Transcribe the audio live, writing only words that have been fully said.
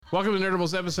Welcome to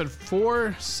Nerdables episode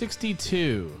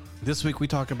 462. This week we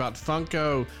talk about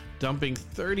Funko dumping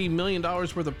 $30 million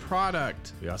worth of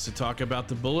product. We also talk about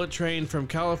the bullet train from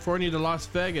California to Las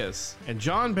Vegas. And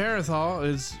John Barathol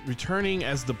is returning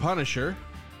as the Punisher.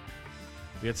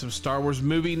 We had some Star Wars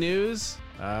movie news.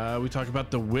 We talk about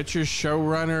the Witcher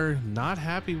showrunner not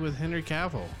happy with Henry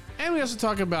Cavill. And we also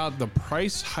talk about the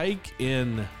price hike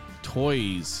in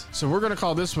toys. So we're going to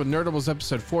call this one Nerdables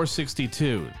episode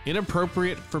 462,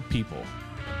 Inappropriate for People.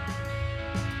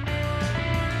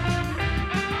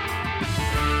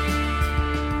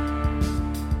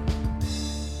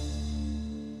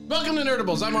 Welcome to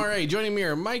Nerdables. I'm RA. Joining me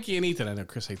are Mikey and Ethan. I know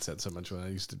Chris hates that so much when I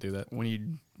used to do that. When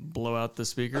you blow out the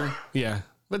speaker? Yeah,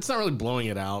 but it's not really blowing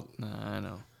it out. I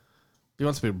know. He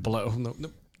wants me to blow.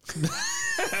 Nope.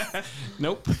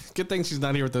 Nope. Good thing she's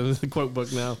not here with the quote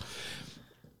book now.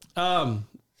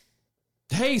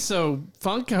 Hey, so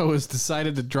Funko has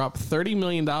decided to drop $30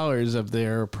 million of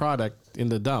their product in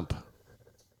the dump,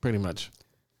 pretty much.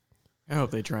 I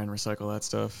hope they try and recycle that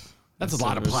stuff. That's a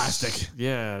lot of plastic.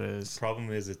 Yeah, it is.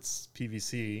 Problem is it's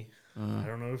PVC. I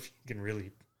don't know if you can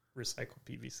really recycle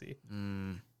PVC.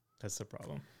 That's the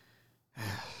problem.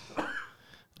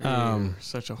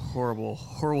 Such a horrible,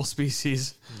 horrible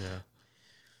species. Yeah.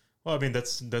 Well, I mean,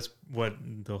 that's what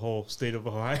the whole state of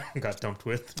Ohio got dumped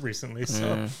with recently.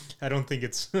 So I don't think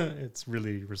it's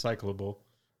really recyclable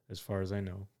as far as I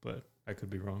know, but I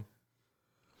could be wrong.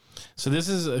 So this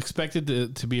is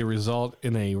expected to be a result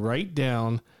in a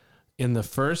write-down in the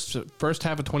first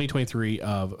half of 2023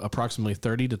 of approximately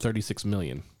 30 to 36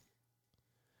 million.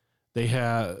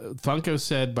 Funko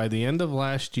said by the end of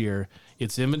last year,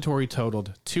 its inventory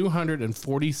totaled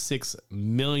 $246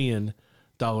 million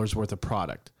worth of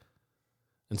product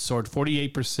and soared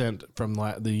 48% from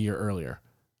the year earlier,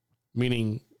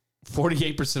 meaning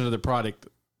 48% of the product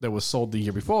that was sold the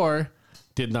year before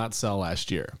did not sell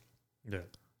last year. Yeah.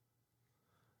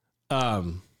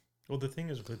 Well, the thing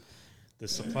is with the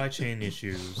supply chain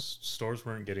issues, stores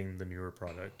weren't getting the newer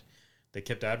product. They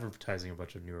kept advertising a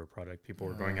bunch of newer product. People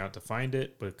were going out to find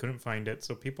it, but couldn't find it,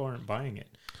 so people aren't buying it.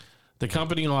 The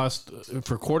company lost,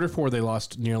 for quarter four, they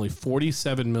lost nearly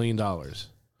 $47 million.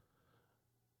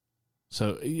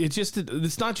 So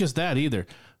it's not just that either.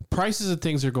 Prices of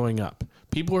things are going up.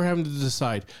 People are having to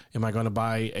decide, am I going to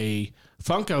buy a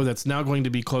Funko that's now going to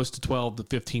be close to $12 to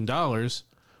 $15,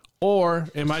 or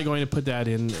am I going to put that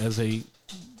in as a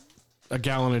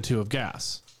gallon or two of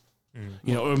gas?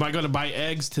 You know, am I going to buy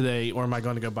eggs today, or am I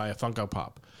going to go buy a Funko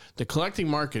Pop? The collecting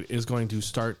market is going to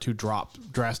start to drop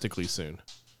drastically soon.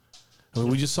 I mean,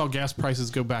 we just saw gas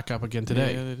prices go back up again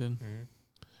today. Yeah, they did.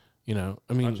 You know,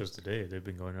 I mean, not just today; they've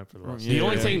been going up for the last. The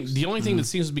only thing that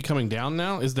seems to be coming down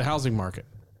now is the housing market.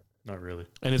 Not really,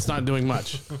 and it's not doing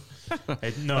much.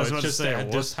 No, it's just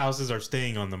that those houses are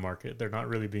staying on the market. They're not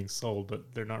really being sold,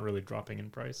 but they're not really dropping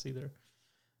in price either.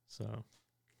 So,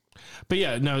 but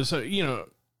yeah, no. So you know,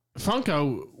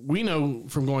 Funko, we know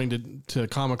from going to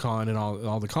Comic-Con and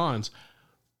all the cons,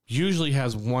 usually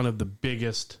has one of the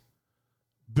biggest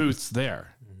booths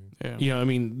there. Yeah. You know, I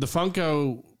mean, the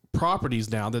Funko properties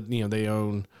now that, you know, they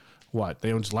own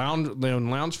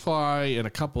Loungefly and a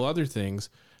couple other things,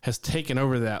 has taken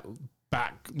over that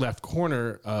back left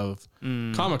corner of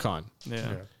Comic-Con.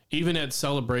 Yeah. Even at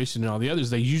Celebration and all the others,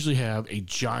 they usually have a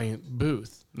giant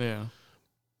booth. Yeah.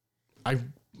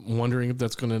 I'm wondering if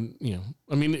that's going to, you know,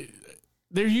 I mean,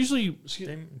 they're usually,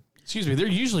 they're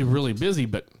usually really busy,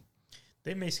 but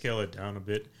they may scale it down a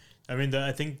bit. I mean,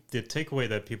 I think the takeaway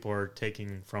that people are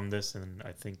taking from this, and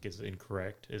I think is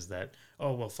incorrect, is that,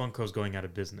 oh, well, Funko's going out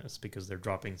of business because they're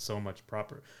dropping so much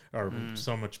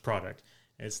so much product.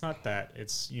 It's not that.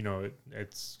 It's, you know,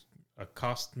 it's a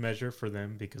cost measure for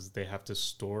them because they have to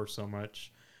store so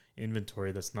much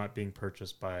inventory that's not being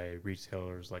purchased by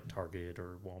retailers like Target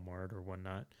or Walmart or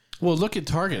whatnot. Well, look at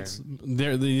Targets.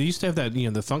 They used to have that, you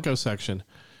know, the Funko section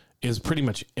is pretty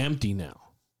much empty now.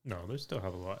 No, they still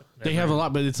have a lot. They have a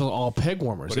lot, but it's all peg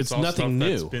warmers. It's all nothing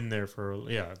new. It's been there for,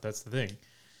 that's the thing.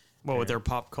 What, with their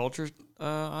pop culture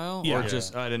aisle? Yeah. Or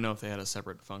just, I didn't know if they had a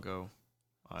separate Funko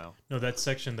aisle. No, that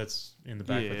section that's in the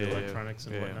back with the electronics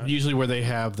and whatnot. Usually where they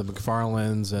have the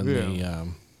McFarlanes and Yeah.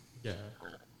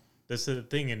 That's the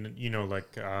thing. And, you know,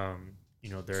 like,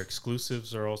 you know, their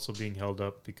exclusives are also being held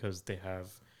up because they have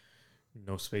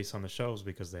no space on the shelves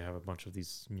because they have a bunch of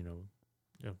these, you know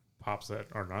pops that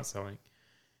are not selling.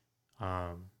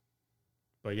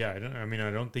 But yeah,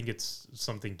 I don't think it's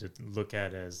something to look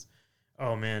at as,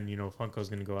 oh man, you know, Funko's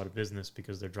going to go out of business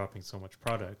because they're dropping so much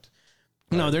product.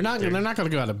 No, they're not. They're not going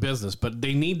to go out of business, but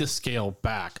they need to scale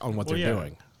back on what they're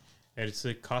doing. And it's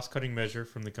a cost-cutting measure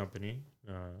from the company.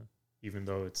 even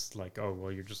though it's like, oh,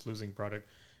 well, you're just losing product.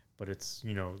 But it's,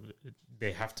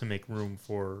 they have to make room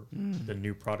for the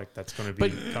new product that's going to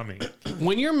be coming.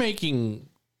 When you're making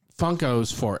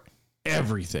Funkos for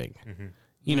everything,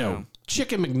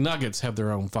 Chicken McNuggets have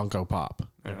their own Funko Pop.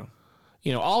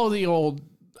 Yeah. All of the old,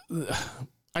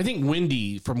 I think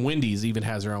Wendy's even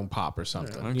has their own pop or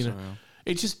something. Yeah,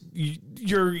 it's just,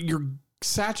 you're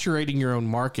saturating your own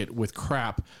market with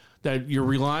crap that you're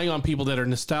relying on people that are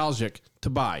nostalgic to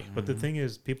buy. But the thing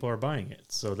is, people are buying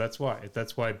it, so that's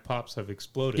why pops have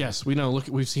exploded. Yes, we know. Look,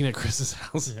 we've seen it at Chris's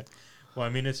house. Yeah. Well, I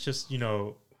mean, it's just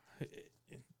Well,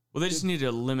 they just need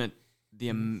to limit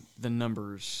the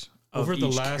numbers of over the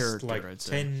each last character, like I'd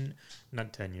say.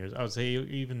 not 10 years. I would say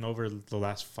even over the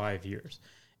last 5 years,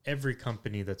 every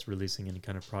company that's releasing any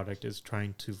kind of product is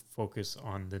trying to focus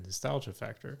on the nostalgia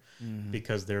factor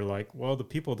because they're like, well, the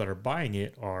people that are buying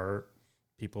it are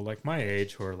people like my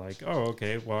age who are like, oh,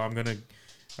 okay, well,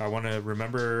 I want to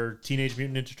remember Teenage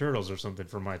Mutant Ninja Turtles or something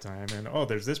from my time. And, oh,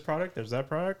 there's this product, there's that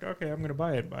product. Okay, I'm going to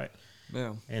buy it.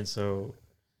 Yeah. And so,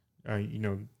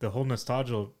 the whole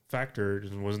nostalgia factor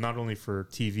was not only for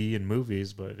TV and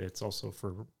movies, but it's also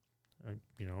for,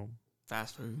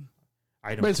 Fast food.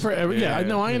 But it's for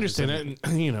I understand it.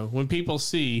 And, when people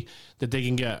see that they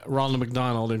can get Ronald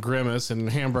McDonald and Grimace and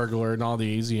Hamburglar and all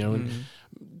these, and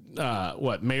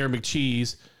Mayor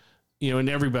McCheese, and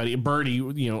everybody,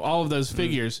 Birdie, all of those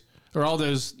figures or all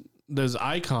those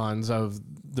icons of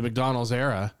the McDonald's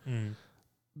era.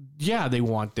 Yeah, they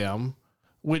want them,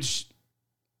 which,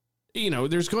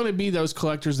 there's going to be those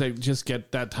collectors that just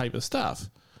get that type of stuff,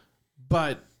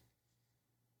 but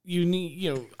you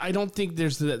need, I don't think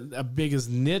there's a big as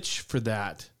niche for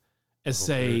that as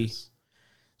say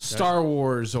Star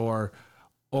Wars or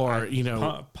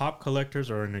pop collectors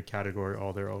are in a category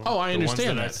all their own. Oh, I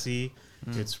understand that. that. I see,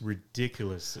 it's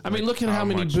ridiculous. I mean, look at how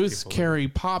many booths carry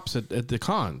pops at the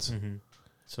cons.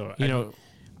 So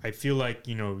I feel like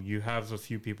you have a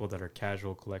few people that are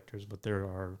casual collectors, but there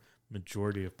are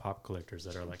majority of pop collectors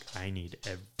that are like, I need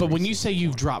every. But when you say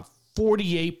you've dropped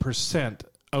 48%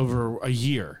 over a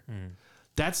year,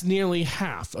 that's nearly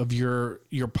half of your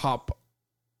pop.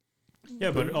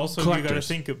 Yeah, but also collectors. You got to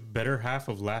think a better half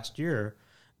of last year,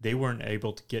 they weren't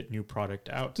able to get new product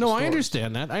out. No, I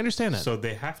understand that. So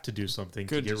they have to do something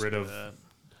to get rid of.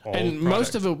 And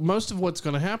most of what's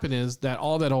going to happen is that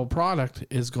all that old product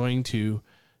is going to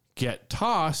get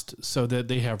tossed so that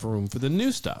they have room for the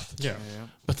new stuff. Yeah.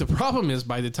 But the problem is,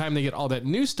 by the time they get all that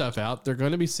new stuff out, they're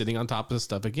going to be sitting on top of the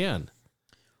stuff again.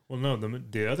 Well, no,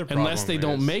 the other problem unless they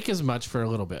don't make as much for a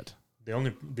little bit.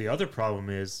 The other problem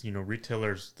is,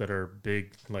 retailers that are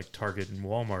big like Target and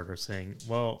Walmart are saying,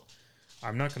 well,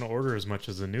 I'm not going to order as much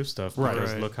as the new stuff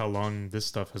because look how long this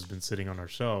stuff has been sitting on our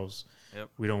shelves. Yep.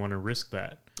 We don't want to risk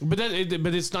that. But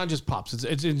it's not just pops.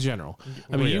 It's in general.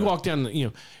 I mean, you walk down,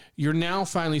 you're now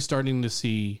finally starting to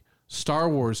see Star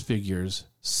Wars figures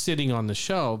sitting on the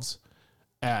shelves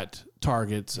at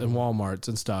Targets and Walmarts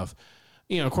and stuff.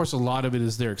 Of course, a lot of it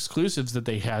is their exclusives that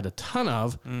they had a ton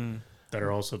of. That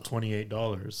are also $28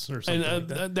 or something. And like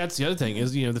that. That's the other thing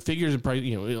is, the figures are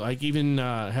probably, like even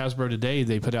Hasbro today,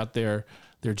 they put out their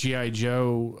G.I.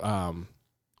 Joe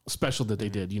special that they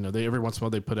did. They every once in a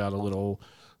while they put out a little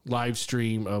live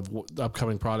stream of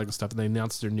upcoming product and stuff, and they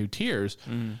announced their new tiers.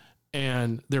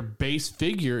 And their base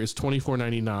figure is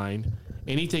 $24.99.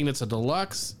 Anything that's a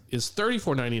deluxe is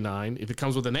 $34.99. If it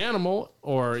comes with an animal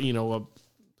or a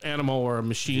animal or a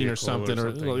machine or something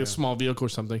or a small vehicle or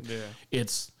something,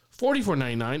 it's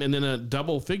 $44.99, and then a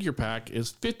double figure pack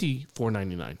is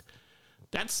 $54.99.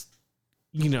 That's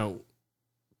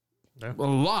a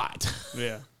lot.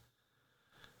 Yeah.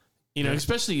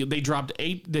 Especially they dropped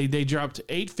 8. They dropped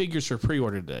 8 figures for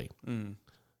pre-order today.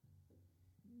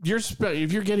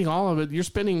 If you're getting all of it, you're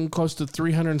spending close to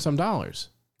 $300 and some dollars.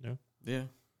 Yeah.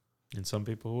 And some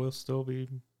people will still be.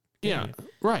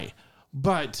 Right.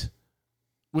 But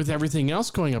with everything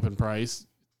else going up in price,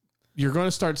 you're going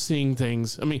to start seeing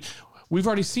things. I mean, we've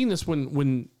already seen this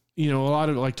when a lot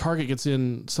of like Target gets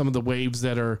in some of the waves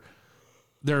that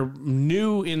they're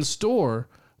new in store,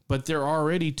 but they're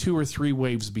already 2 or 3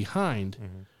 waves behind.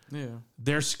 Yeah.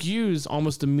 Their SKUs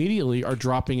almost immediately are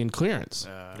dropping in clearance.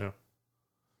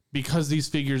 Because these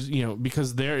figures,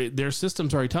 because their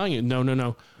system's already telling you,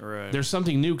 no, right. There's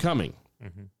something new coming.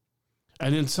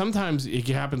 And then sometimes it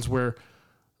happens where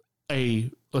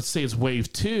let's say it's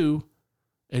wave 2,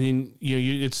 and then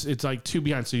it's like 2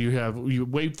 behind. So you have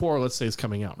wave 4, let's say, is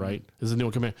coming out, right? Is the new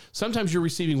one coming out. Sometimes you're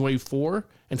receiving wave 4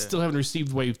 and still haven't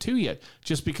received wave 2 yet,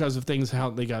 just because of things how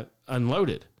they got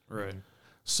unloaded. Right.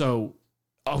 So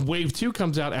wave 2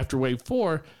 comes out after wave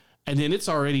 4, and then it's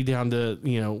already down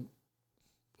to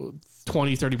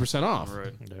 20-30% off.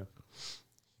 Right. Yeah.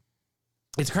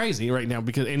 It's crazy right now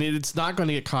because it's not going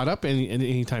to get caught up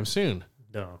anytime soon.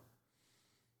 No.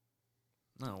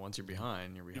 No, once you're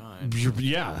behind, you're behind.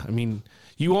 Yeah, I mean,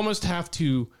 you almost have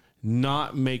to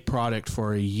not make product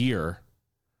for a year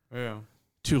Yeah.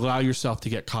 to allow yourself to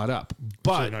get caught up.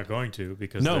 But They're not going to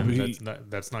because No, then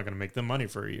that's not going to make them money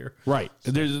for a year. right,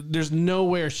 there's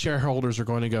nowhere shareholders are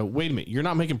going to go, wait a minute, you're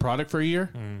not making product for a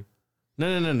year?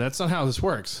 No, that's not how this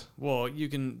works. Well, you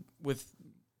can with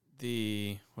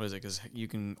the what is it? Because you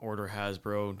can order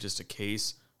Hasbro just a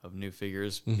case of new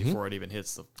figures before it even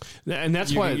hits the. And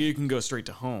that's you why can, you can go straight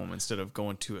to home instead of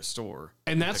going to a store.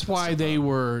 and that's why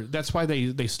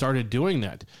they started doing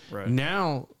that. Right.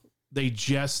 Now they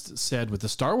just said with the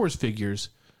Star Wars figures,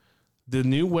 the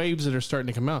new waves that are starting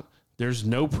to come out, there's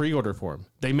no pre-order for them.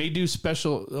 They may do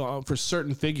special for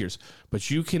certain figures, but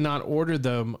you cannot order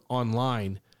them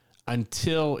online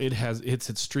until it's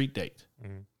its street date.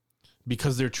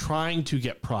 Because they're trying to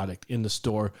get product in the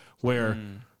store where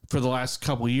for the last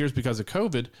couple of years because of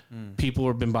COVID, people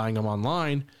have been buying them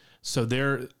online. So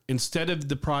they're instead of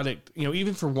the product,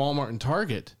 even for Walmart and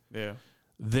Target,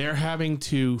 they're having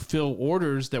to fill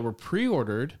orders that were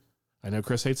pre-ordered. I know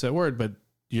Chris hates that word, but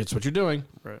it's what you're doing.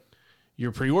 Right.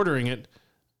 You're pre-ordering it,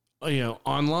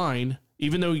 online,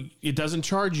 even though it doesn't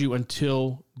charge you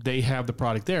until they have the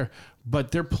product there.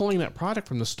 But they're pulling that product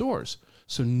from the stores.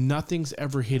 So nothing's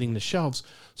ever hitting the shelves.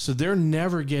 So they're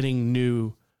never getting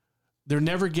new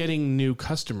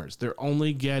customers. They're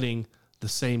only getting the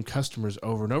same customers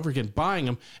over and over again buying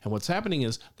them. And what's happening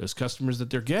is those customers that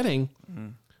they're getting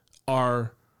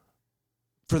are,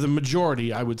 for the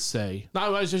majority, I would say,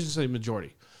 no, I shouldn't say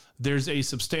majority. There's a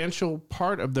substantial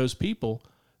part of those people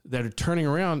that are turning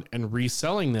around and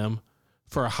reselling them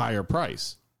for a higher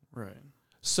price. Right.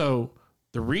 So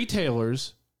the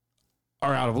retailers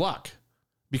are out of luck.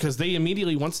 Because they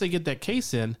immediately, once they get that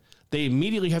case in, they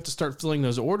immediately have to start filling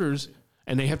those orders,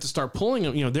 and they have to start pulling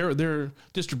them. Their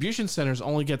distribution centers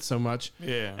only get so much,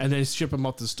 and they ship them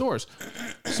up to the stores.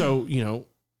 So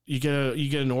you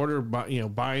get an order,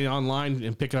 buy it online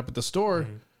and pick it up at the store.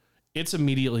 It's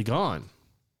immediately gone.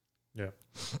 Yeah.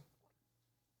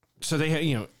 So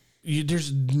they,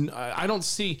 I don't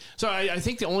see. So I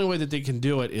think the only way that they can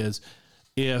do it is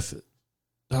if,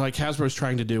 like Hasbro's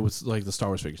trying to do with like the Star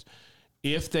Wars figures.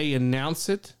 If they announce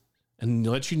it and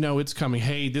let you know it's coming,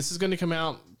 hey, this is going to come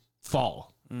out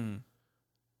fall.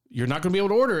 You're not going to be able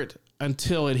to order it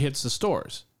until it hits the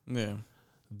stores. Yeah.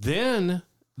 Then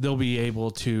they'll be able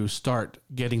to start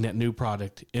getting that new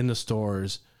product in the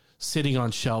stores, sitting on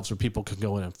shelves where people can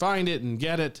go in and find it and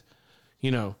get it.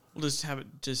 We'll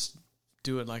just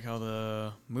do it like how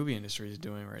the movie industry is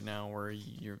doing right now, where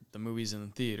the movie's in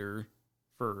the theater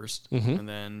first, and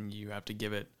then you have to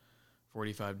give it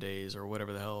 45 days or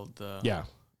whatever the hell the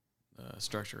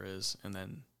structure is. And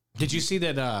then did you see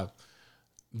that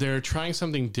they're trying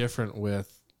something different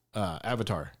with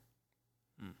Avatar?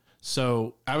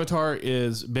 So Avatar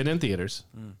is been in theaters.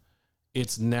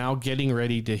 It's now getting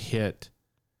ready to hit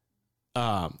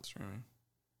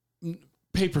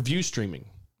pay-per-view streaming.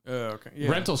 Okay.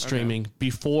 Yeah, rental streaming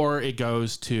before it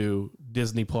goes to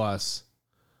Disney Plus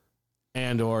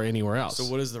and or anywhere else. So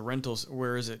what is the rentals?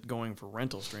 Where is it going for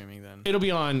rental streaming then? It'll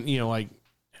be on, like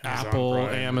Amazon Apple,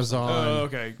 Prime Amazon. Oh,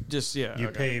 okay. Just You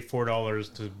pay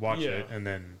 $4 to watch it, and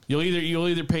then You'll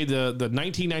either pay the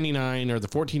 $19.99 or the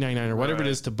 $14.99 or whatever it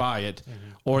is to buy it,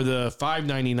 or the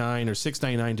 $5.99 or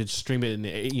 $6.99 to stream it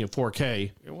in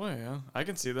 4K. Well, yeah, I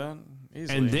can see that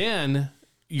easily. And then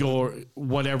your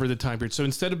whatever the time period. So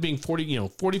instead of being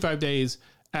 45 days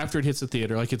after it hits the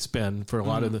theater, like it's been for a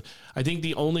lot of I think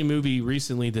the only movie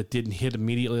recently that didn't hit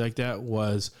immediately like that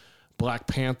was Black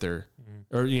Panther,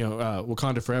 or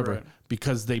Wakanda Forever,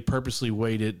 because they purposely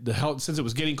waited since it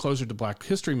was getting closer to Black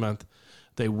History Month.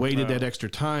 They waited that extra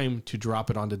time to drop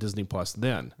it onto Disney Plus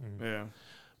then. Yeah.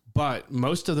 But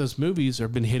most of those movies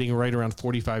have been hitting right around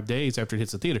 45 days after it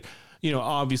hits the theater.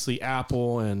 Obviously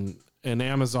Apple and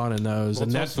Amazon and those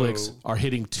and Netflix are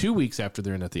hitting 2 weeks after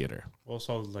they're in the theater.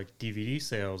 Also, like DVD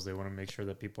sales, they want to make sure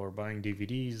that people are buying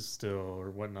DVDs still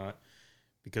or whatnot,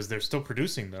 because they're still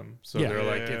producing them. So they're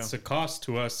like, it's a cost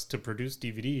to us to produce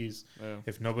DVDs. Yeah.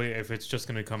 If it's just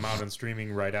going to come out and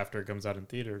streaming right after it comes out in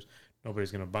theaters,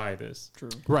 nobody's going to buy this. True.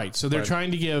 Right. So they're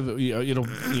trying to give be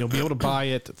able to buy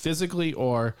it physically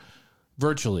or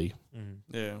virtually,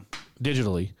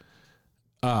 digitally,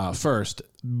 first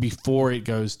before it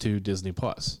goes to Disney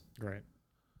Plus. Right.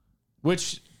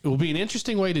 Which will be an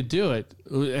interesting way to do it,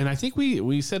 and I think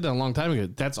we said that a long time ago.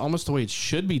 That's almost the way it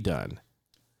should be done.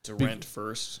 To rent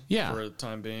first, for the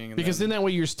time being, because then that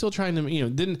way you're still trying to,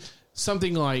 then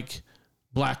something like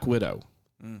Black Widow.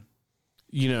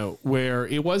 You know, where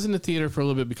it was in the theater for a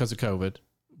little bit because of COVID,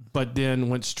 but then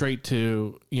went straight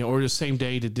to, you know, or the same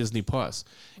day to Disney Plus.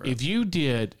 Right. I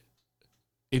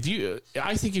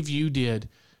think if you did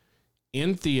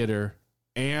in theater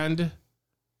and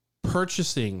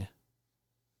purchasing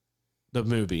the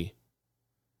movie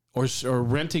or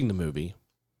renting the movie,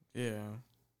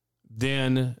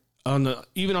 then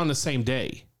even on the same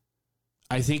day,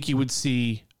 I think you would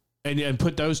see and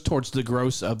put those towards the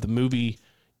gross of the movie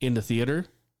in the theater.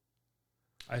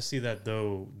 I see that,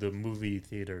 though the movie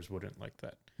theaters wouldn't like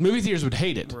that. Movie theaters would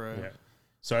hate it. Right. Yeah.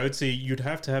 So I would say you'd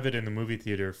have to have it in the movie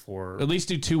theater for at least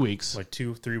do 2 weeks, like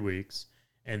 2-3 weeks,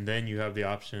 and then you have the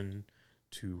option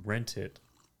to rent it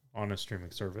on a streaming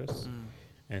service,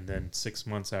 and then 6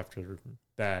 months after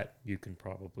that, you can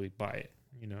probably buy it.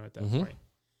 You know, at that point.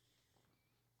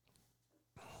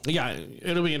 Yeah,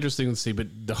 it'll be interesting to see. But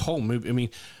the whole movie, I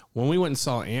mean, when we went and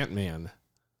saw Ant-Man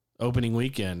opening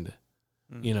weekend,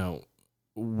 you know,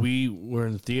 we were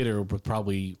in the theater with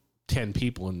probably 10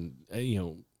 people and, you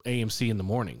know, AMC in the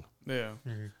morning. Yeah.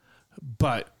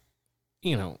 But,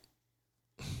 you know,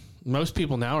 most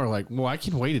people now are like, well, I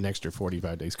can wait an extra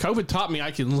 45 days. COVID taught me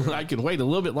I can wait a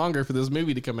little bit longer for this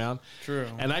movie to come out. True.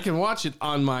 And I can watch it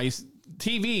on my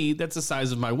TV that's the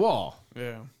size of my wall.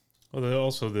 Yeah. Well,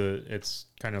 it's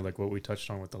kind of like what we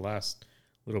touched on with the last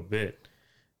little bit,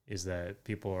 is that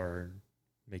people are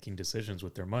making decisions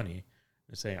with their money.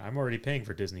 They're saying, I'm already paying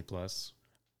for Disney Plus.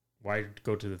 Why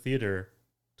go to the theater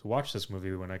to watch this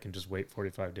movie when I can just wait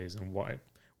 45 days and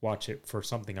watch it for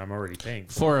something I'm already paying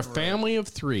for? For a family of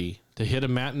 3 to hit a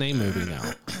matinee movie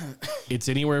now, it's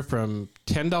anywhere from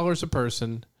 $10 a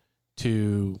person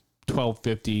to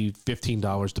 $12.50,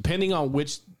 $15, depending on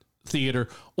which theater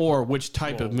or which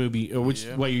type of movie or which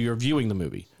way you're viewing the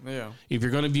movie. Yeah. If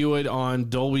you're going to view it on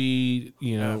Dolby,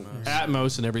 you know,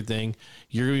 Atmos and everything,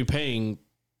 you're going to be paying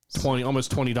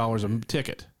almost $20 a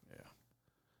ticket. Yeah.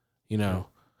 You know,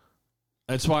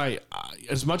 that's why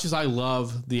as much as I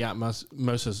love the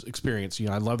Atmos experience, you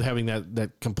know, I love having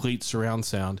that complete surround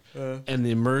sound and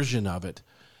the immersion of it.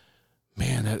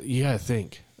 Man, you got to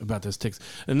think about this tickets.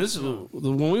 And this is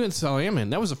when we went to saw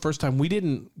Ant-Man, that was the first time we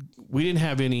didn't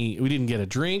get a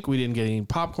drink, we didn't get any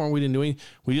popcorn, we didn't do anything.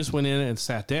 We just went in and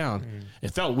sat down. It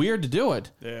felt weird to do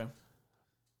it. Yeah.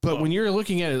 But when you're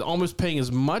looking at it, almost paying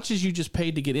as much as you just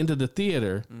paid to get into the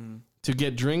theater to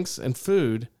get drinks and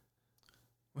food,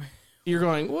 you're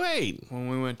going, wait. When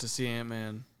we went to see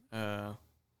Ant-Man,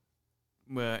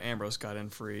 Ambrose got in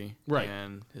free. Right.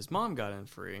 And his mom got in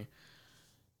free.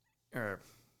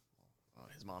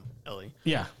 His mom, Ellie.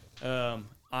 Yeah.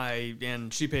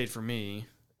 And she paid for me,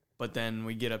 but then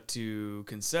we get up to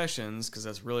concessions because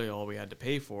that's really all we had to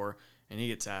pay for, and he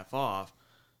gets half off.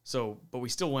 So, but we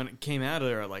still came out of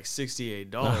there at like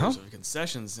 $68 of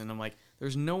concessions, and I'm like,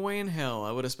 there's no way in hell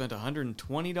I would have spent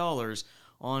 $120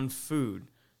 on food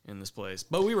in this place.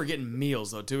 But we were getting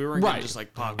meals though too. We weren't getting just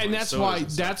like popcorn. And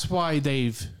that's why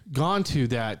they've gone to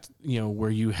that, you know,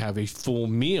 where you have a full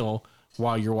meal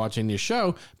while you're watching the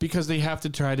show, because they have to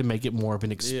try to make it more of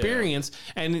an experience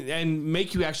and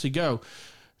make you actually go,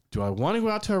 do I want to go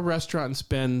out to a restaurant and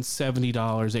spend $70,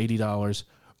 $80,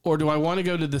 or do I want to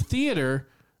go to the theater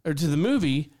or to the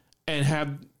movie and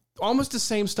have almost the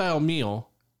same style meal,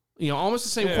 you know, almost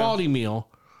the same quality meal,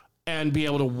 and be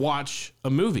able to watch a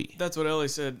movie? That's what Ellie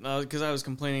said, because I was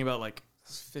complaining about like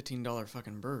 $15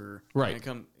 fucking burger. Right.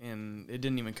 And it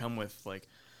didn't even come with like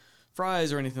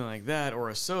fries or anything like that or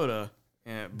a soda.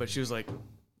 But she was like,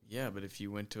 yeah, but if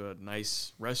you went to a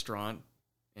nice restaurant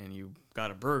and you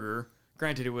got a burger,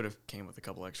 granted it would have came with a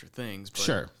couple extra things, but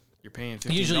sure, you're paying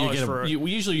 $15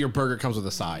 usually your burger comes with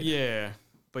a side. Yeah,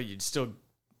 but you'd still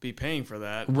be paying for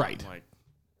that. Right. I'm like,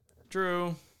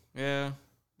 true. Yeah,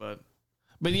 but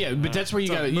that's where you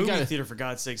got to theater, for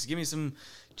God's sakes. Give me some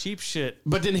cheap shit.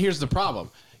 But then here's the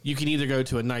problem. You can either go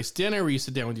to a nice dinner where you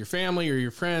sit down with your family or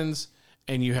your friends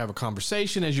and you have a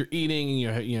conversation as you're eating,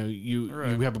 and you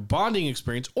have a bonding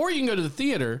experience, or you can go to the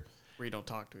theater where you don't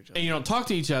talk to each other. And you don't talk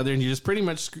to each other, and you're just pretty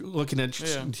much looking at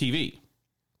TV.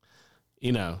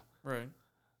 You know. Right.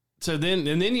 So then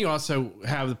you also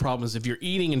have the problems if you're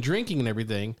eating and drinking and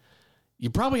everything,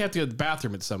 you probably have to go to the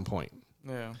bathroom at some point.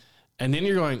 Yeah. And then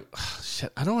you're going, oh,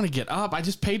 shit, I don't want to get up. I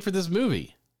just paid for this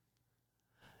movie.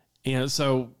 You know,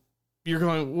 so you're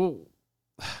going, well,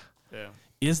 yeah.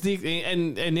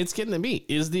 And it's getting to me.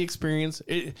 Is the experience,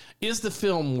 is the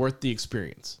film worth the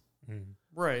experience?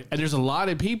 Right. And there's a lot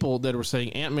of people that were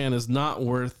saying Ant-Man is not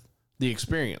worth the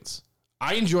experience.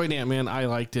 I enjoyed Ant-Man. I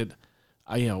liked it.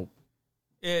 I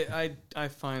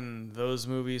find those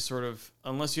movies sort of,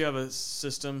 unless you have a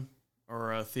system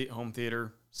or a home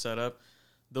theater set up,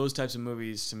 those types of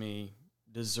movies to me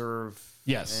deserve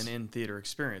Yes. an in-theater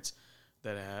experience.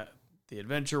 That the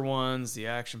adventure ones, the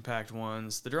action-packed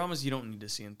ones, the dramas you don't need to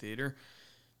see in theater.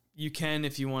 You can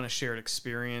if you want a shared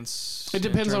experience. It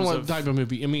depends on what type of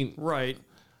movie. I mean, right.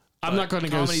 I'm not going to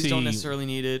go comedies see. Don't necessarily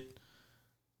need it.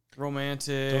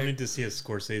 Romantic. Don't need to see a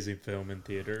Scorsese film in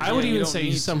theater. I would you even don't say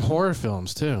need some to. horror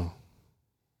films too.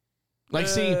 Like,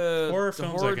 see, horror the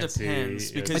films horror I can see,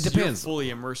 depends yeah. because It depends. you're fully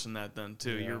immersed in that then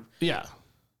too. Yeah. You're yeah,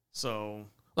 so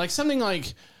like something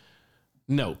like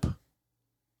Nope.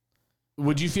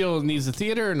 Would you feel it needs a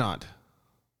theater or not?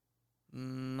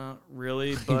 not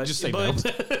really, but Just say but,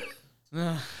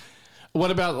 no.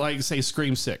 What about like say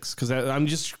Scream 6? Because I'm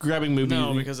just grabbing movies.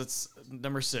 no, because it's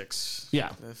number 6. Yeah.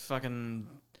 The fucking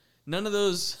none of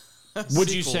those.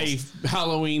 Would you sequels. say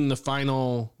Halloween the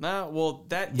final? Nah, well,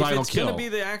 that if Final it's gonna kill. be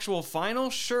the actual final,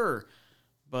 sure,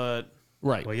 but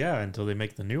Right. Well, yeah, until they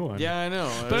make the new one. yeah, I know.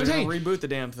 But They're I'm gonna saying, reboot the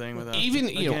damn thing without even,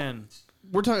 you know, again.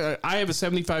 We're talking. I have a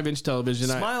 75-inch television.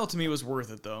 Smile to me was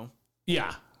worth it though.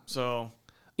 Yeah. So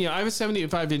You know, I have a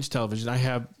 75-inch television. I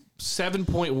have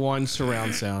 7.1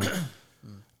 surround sound,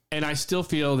 and I still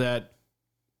feel that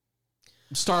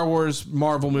Star Wars,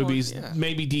 Marvel movies, yeah.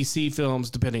 maybe DC films,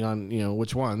 depending on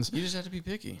which ones. you just have to be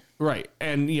picky. Right.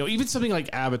 And, even something like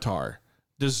Avatar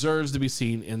deserves to be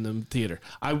seen in the theater.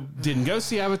 I didn't go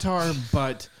see Avatar,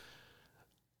 but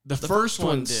the first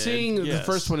one, did, seeing the yes.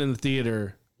 first one in the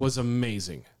theater was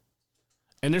amazing.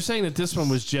 And they're saying that this one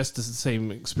was just the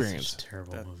same experience. Such a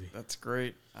terrible movie. That's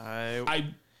great.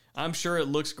 I'm sure it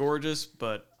looks gorgeous,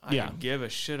 but I Yeah. don't give a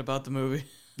shit about the movie.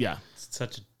 Yeah. It's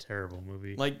such a terrible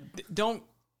movie. Like, don't.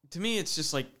 To me, it's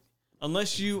just like,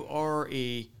 unless you are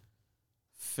a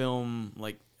film,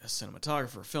 like a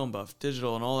cinematographer, film buff,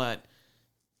 digital, and all that.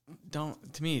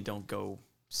 Don't go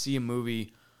see a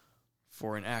movie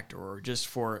for an actor or just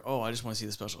for I just want to see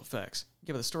the special effects.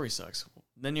 Yeah, but the story sucks.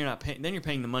 Then you're not paying. Then you're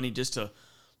paying the money just to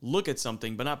look at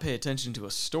something, but not pay attention to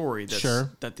a story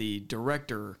that the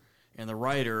director and the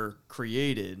writer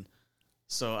created.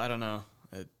 So I don't know.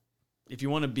 If you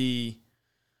want to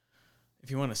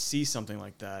see something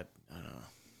like that, I don't know.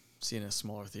 See it in a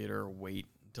smaller theater or wait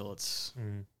until it's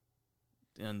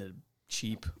on the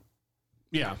cheap.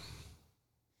 Yeah.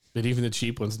 But even the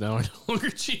cheap ones now are no longer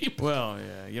cheap. Well,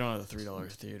 yeah, you don't have the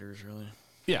 $3 theaters really.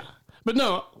 Yeah. But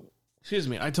no, excuse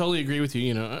me. I totally agree with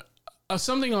you.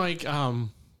 Something like,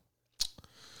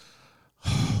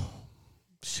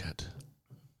 shit.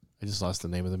 I just lost the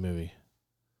name of the movie.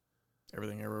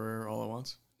 Everything Everywhere All at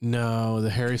Once? No, the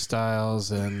Harry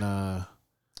Styles and,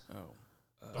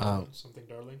 Something,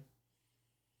 darling.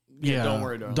 yeah. Don't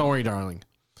Worry, Darling. Don't Worry, Darling.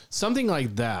 Something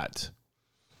like that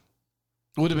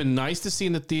would have been nice to see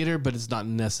in the theater, but it's not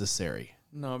necessary.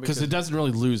 No, Because it doesn't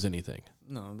really lose anything.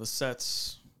 no, the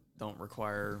sets don't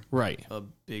require Right. a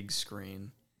big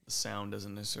screen. The sound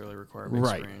doesn't necessarily require a big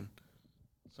Right. screen.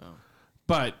 So,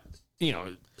 But,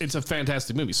 it's a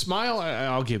fantastic movie. Smile,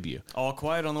 I'll give you. All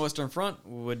Quiet on the Western Front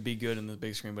would be good in the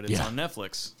big screen, but it's Yeah. on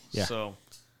Netflix. Yeah. So,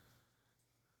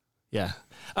 Yeah.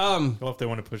 Well, if they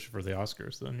want to push it for the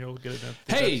Oscars, then you'll get it.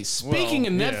 Hey, speaking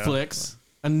of yeah. Netflix,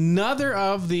 another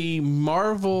of the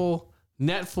Marvel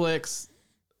Netflix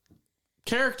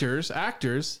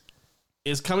actors,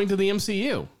 is coming to the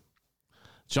MCU.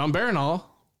 John Bernthal.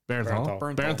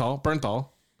 John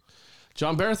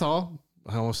Bernthal.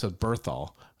 I almost said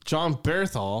Berthal. John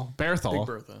Bernthal. Big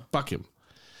Bertha. Fuck him.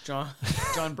 John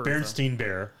Bertha. Bernstein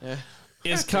Bear. Yeah.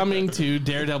 Is coming to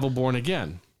Daredevil Born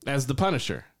Again as the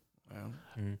Punisher. Well,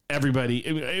 Everybody,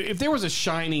 if there was a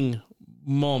shining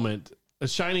moment, a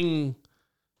shining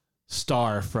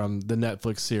star from the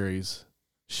Netflix series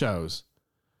shows,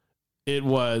 it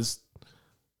was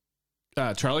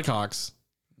Charlie Cox,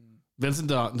 Vincent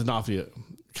D'Onofrio.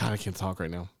 God, I can't talk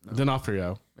right now. No.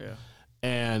 D'Onofrio yeah.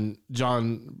 and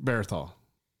John Bernthal.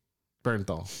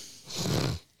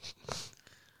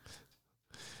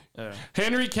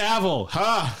 Henry Cavill.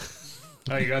 Ha!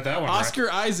 Oh, you got that one.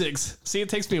 Oscar Isaacs. See, it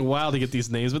takes me a while to get these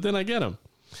names, but then I get them.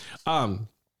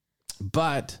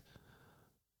 But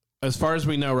as far as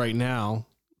we know right now,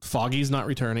 Foggy's not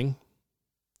returning,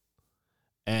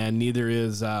 and neither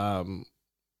is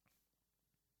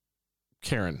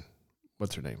Karen.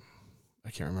 What's her name? I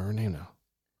can't remember her name now.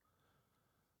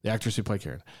 The actress who played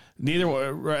Karen.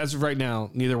 As of right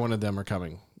now, neither one of them are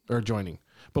coming or joining.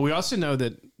 But we also know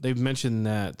that they've mentioned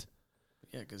that.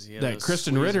 Yeah, because That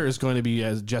Kristen Ritter is going to be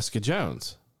as Jessica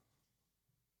Jones.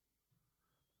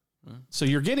 So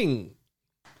you're getting...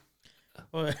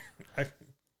 Well,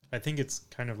 I think it's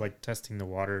kind of like testing the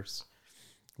waters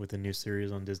with a new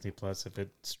series on Disney Plus. If it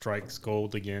strikes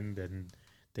gold again, then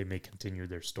they may continue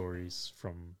their stories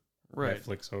from Right.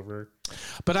 Netflix over.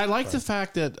 But I like the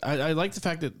fact that I like the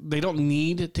fact that they don't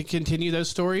need to continue those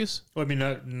stories. Well, I mean,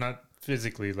 not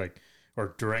physically, like,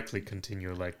 or directly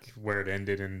continue, like, where it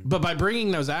ended. And But by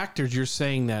bringing those actors, you're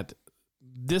saying that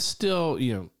this still,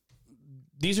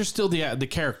 these are still the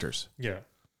characters. yeah.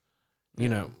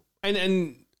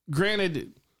 And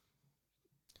granted,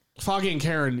 Foggy and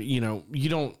Karen, you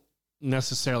don't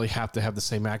necessarily have to have the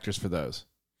same actors for those.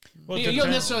 Well, You don't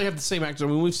necessarily have the same actors. I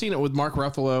mean, we've seen it with Mark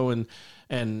Ruffalo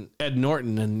and Ed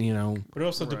Norton, and But it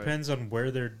also Right. depends on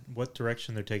what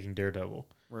direction they're taking Daredevil.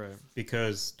 Right.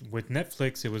 Because with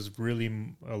Netflix, it was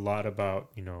really a lot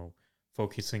about,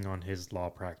 focusing on his law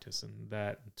practice and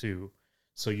that too.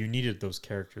 So you needed those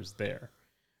characters there.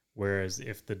 Whereas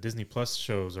if the Disney Plus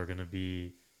shows are going to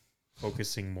be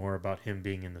focusing more about him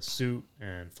being in the suit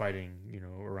and fighting,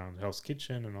 around Hell's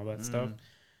Kitchen and all that stuff,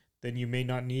 then you may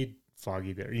not need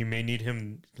Foggy there. You may need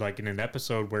him like in an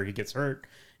episode where he gets hurt.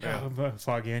 Yeah.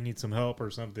 Foggy, I need some help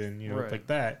or something, Right. like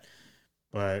that.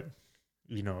 But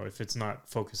if it's not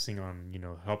focusing on,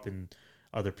 helping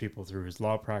other people through his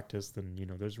law practice, then,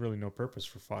 there's really no purpose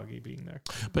for Foggy being there.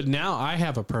 but now I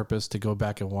have a purpose to go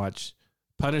back and watch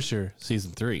Punisher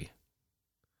season 3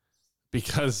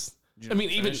 because Did I you mean,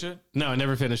 even finish it? no, I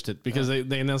never finished it because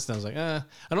they announced it. I was like, I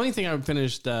don't even think I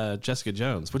finished Jessica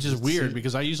Jones, which is weird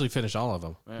because I usually finish all of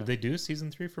them. Yeah. Did they do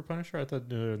season 3 for Punisher? I thought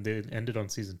they ended on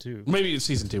season 2. Maybe it's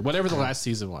season 2, whatever the last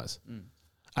season was.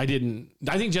 I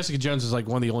think Jessica Jones is like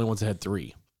one of the only ones that had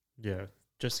 3. Yeah,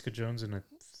 Jessica Jones and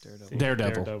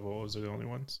Daredevil. Daredevil are the only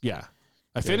ones. Yeah.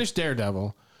 I finished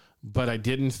Daredevil, but I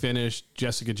didn't finish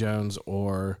Jessica Jones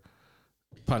or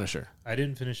Punisher. I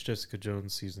didn't finish Jessica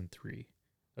Jones season 3.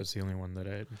 That's the only one that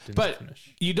I didn't But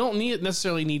finish. you don't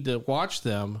necessarily need to watch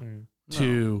them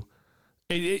to.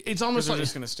 It's almost Because they're like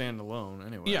just going to stand alone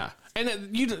anyway. yeah,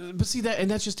 and but see that, and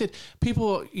that's just it.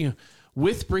 People,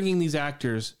 with bringing these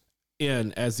actors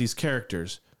in as these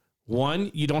characters,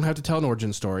 one, you don't have to tell an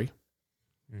origin story,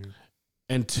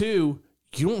 and two,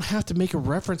 you don't have to make a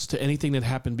reference to anything that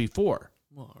happened before.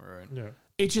 Well, all right. Yeah.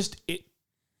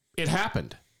 It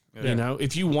happened. Yeah.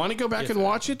 If you want to go back and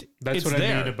watch it, That's it's what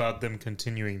there. I mean about them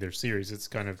continuing their series. It's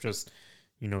kind of just,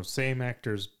 same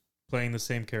actors playing the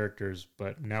same characters,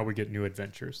 but now we get new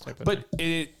adventures type of But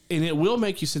it will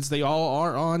make you, since they all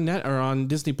are on net or on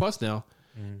Disney Plus now,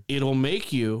 it'll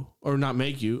make you, or not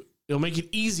make you, it'll make it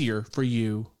easier for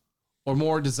you or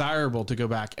more desirable to go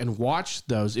back and watch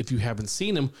those if you haven't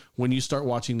seen them when you start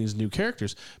watching these new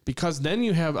characters, because then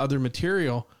you have other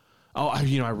material. Oh, I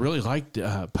really liked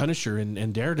Punisher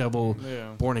and Daredevil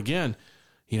Born Again.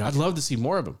 I'd love to see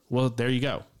more of them. Well, there you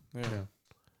go.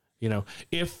 Yeah.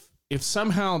 If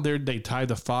somehow they tie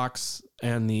the Fox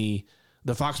and the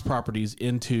Fox properties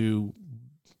into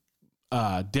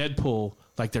Deadpool,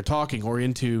 like they're talking, or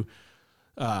into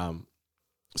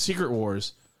Secret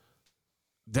Wars,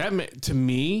 to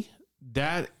me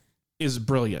that is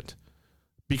brilliant,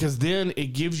 because then it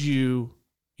gives you,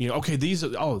 okay, these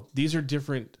are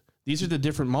different. These are the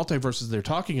different multiverses they're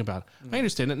talking about. I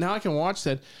understand it. Now I can watch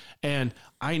that, and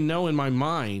I know in my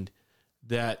mind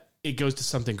that it goes to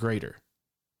something greater.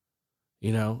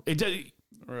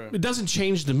 It doesn't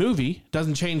change the movie. It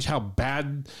doesn't change how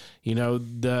bad,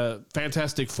 the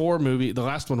Fantastic Four movie, the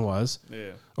last one was,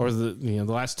 or the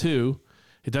last two.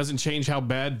 It doesn't change how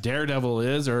bad Daredevil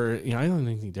is, or I don't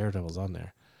even think Daredevil's on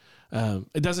there.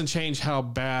 It doesn't change how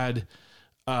bad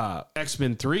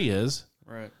X-Men 3 is.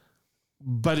 Right.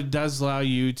 But it does allow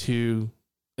you to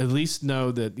at least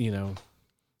know that,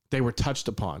 they were touched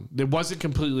upon. It wasn't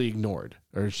completely ignored,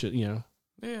 or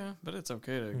Yeah, but it's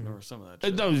okay to ignore some of that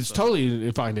shit. no, it's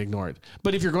totally fine to ignore it.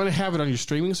 But if you're going to have it on your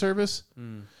streaming service,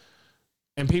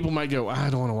 and people might go, I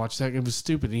don't want to watch that, it was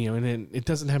stupid, and it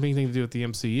doesn't have anything to do with the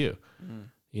MCU.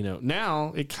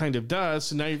 Now it kind of does.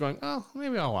 So now you're going, oh,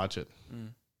 maybe I'll watch it.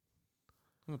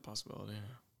 A possibility. Yeah.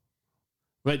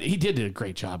 But he did a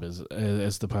great job as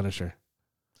the Punisher.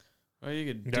 Well,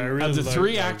 you could. Yeah, I Do, really Of the like-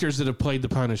 three actors that have played the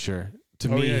Punisher, to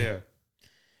me, yeah.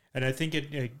 And I think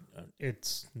it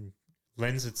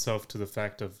lends itself to the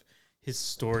fact of his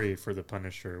story for the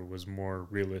Punisher was more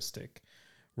realistic,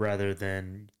 rather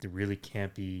than the really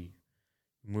campy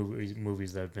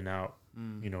movies that have been out,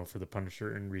 for the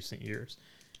Punisher in recent years.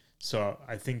 So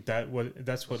I think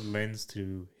that's what lends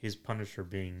to his Punisher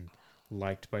being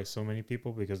liked by so many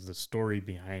people, because the story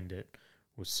behind it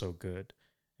was so good.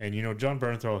 And John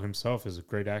Bernthal himself is a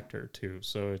great actor too,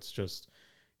 so it's just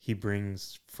he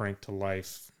brings Frank to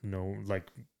life, no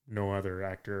other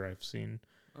actor I've seen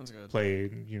that's good. play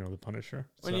the Punisher.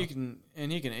 When he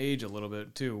can age a little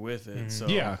bit too with it. So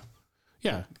yeah.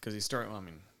 because he's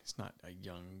not a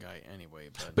young guy anyway.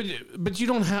 But you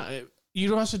don't have.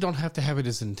 you also don't have to have it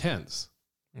as intense.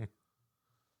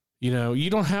 You know, you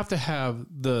don't have to have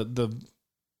the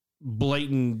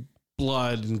blatant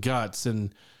blood and guts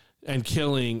and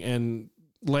killing and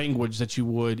language that you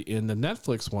would in the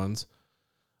Netflix ones,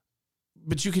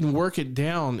 but you can work it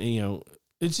down. You know,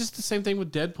 it's just the same thing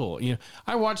with Deadpool. You know,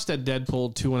 I watched that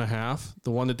Deadpool 2.5,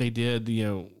 the one that they did, you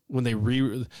know, when they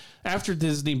after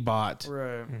Disney bought,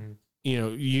 Right. you know,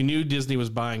 you knew Disney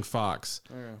was buying Fox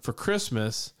for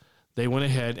Christmas. They went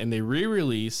ahead and they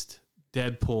re-released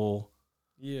Deadpool.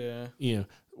 Yeah. You know,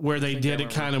 where they did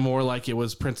it kind of more like it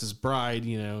was Princess Bride.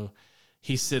 You know,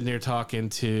 he's sitting there talking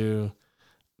to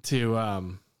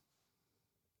Fred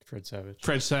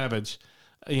Savage,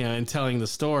 you know, and telling the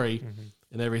story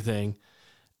and everything.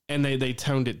 And they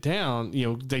toned it down. You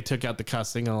know, they took out the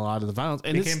cussing and a lot of the violence,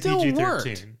 and it still PG-13.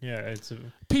 worked. Yeah,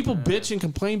 People bitch and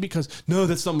complain because no,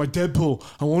 that's not my Deadpool.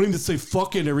 I want him to say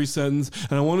 "fuck" in every sentence,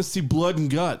 and I want to see blood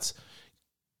and guts.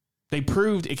 They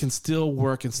proved it can still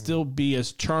work and still be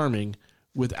as charming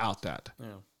without that.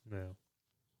 Yeah.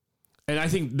 And I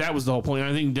think that was the whole point.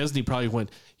 I think Disney probably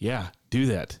went, "Yeah, do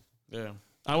that." Yeah.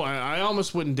 I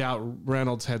almost wouldn't doubt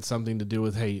Reynolds had something to do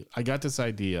with, "Hey, I got this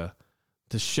idea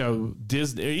to show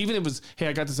Disney." Even if it was, "Hey,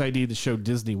 I got this idea to show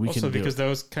Disney we also can do because it." that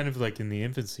was kind of like in the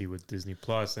infancy with Disney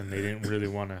Plus, and they didn't really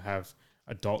want to have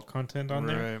adult content on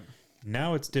there. Right.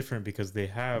 Now it's different because they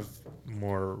have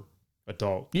more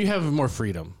adult. You have more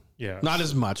freedom. Yeah, Not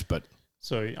as much, but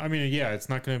So, I mean, yeah, it's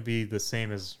not going to be the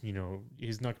same as, you know,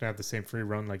 he's not going to have the same free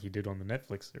run like he did on the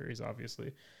Netflix series,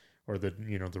 obviously. Or the,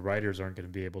 you know, the writers aren't going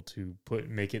to be able to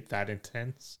make it that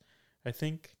intense, I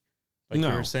think. Like you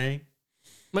were saying.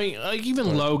 I mean, like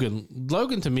even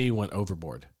Logan to me went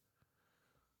overboard.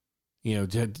 You know,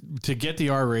 to get the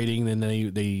R rating, then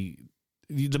the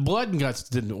blood and guts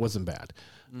wasn't bad.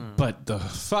 But the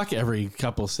fuck every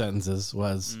couple sentences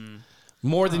was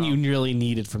more than you really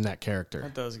needed from that character.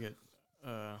 That does get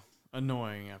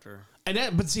annoying after.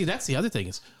 But see, that's the other thing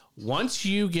is once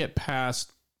you get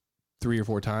past 3 or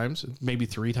 4 times, maybe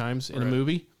 3 times in a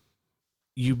movie,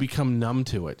 you become numb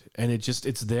to it, and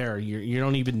it's there. You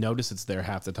don't even notice it's there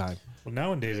half the time. Well,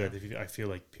 nowadays I feel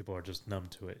like people are just numb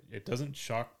to it. It doesn't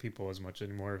shock people as much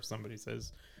anymore if somebody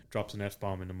drops an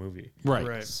F-bomb in a movie.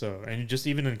 Right. So, and just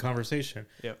even in conversation.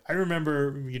 Yep. I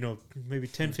remember, you know, maybe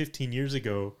 10, 15 years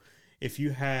ago, if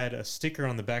you had a sticker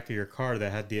on the back of your car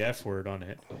that had the F word on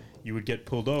it, you would get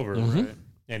pulled over, right?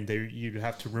 And you'd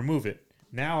have to remove it.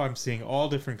 Now I'm seeing all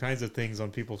different kinds of things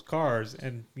on people's cars,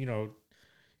 and, you know,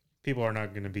 people are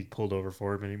not going to be pulled over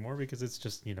for them anymore because it's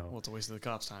just, you know. Well, it's a waste of the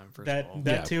cops' time, first of all.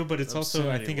 That too, but it's also,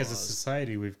 I think, as a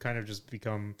society, we've kind of just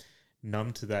become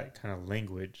numb to that kind of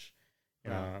language.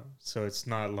 So it's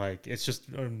not like, it's just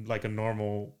like a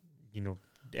normal, you know,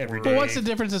 everyday. But what's the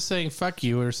difference of saying "fuck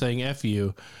you" or saying "f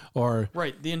you" or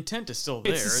right? The intent is still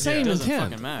there. It's the same it doesn't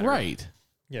intent, fucking matter. right?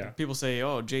 Yeah. People say,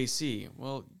 "Oh, JC."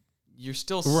 Well, you're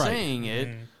still saying it.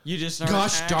 You just aren't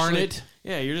gosh darn it.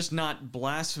 Yeah, you're just not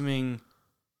blaspheming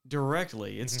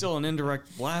directly. It's still an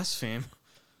indirect blaspheme.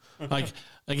 Like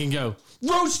I can go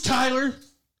Rose Tyler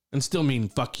and still mean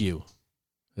 "fuck you."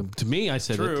 To me, I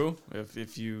said true.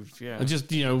 If you I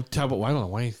just, you know, I don't know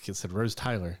why he said Rose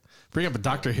Tyler. Bring up a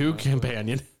Doctor Who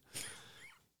companion.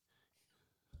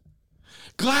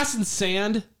 Glass and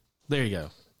Sand. There you go.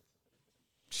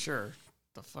 Sure.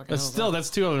 The fuck. That's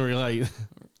too unrelated.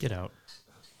 Get out.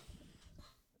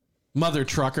 Mother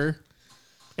Trucker.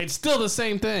 It's still the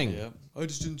same thing. Yeah. I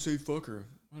just didn't say fucker.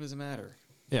 What does it matter?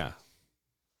 Yeah.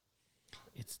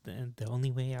 It's the only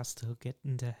way I'll still get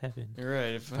into heaven. You're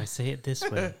right. If I say it this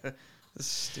way. This is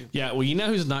stupid. Yeah, well, you know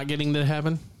who's not getting to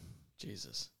heaven?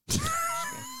 Jesus.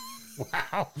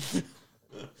 Wow.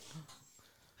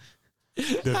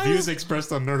 The views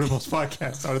expressed on Nerdables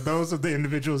podcast are those of the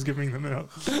individuals giving them out.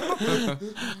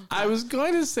 I was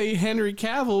going to say Henry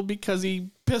Cavill because he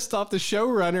pissed off the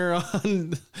showrunner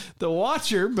on The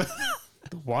Watcher, but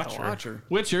The Watcher.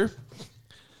 Witcher.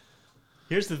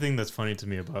 Here's the thing that's funny to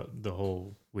me about the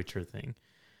whole Witcher thing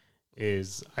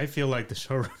is I feel like the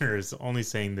showrunner is only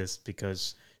saying this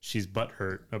because she's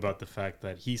butthurt about the fact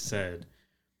that he said,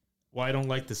 well, I don't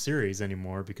like the series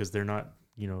anymore because they're not,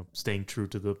 you know, staying true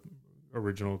to the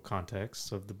original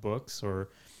context of the books,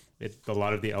 or a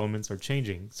lot of the elements are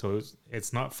changing. So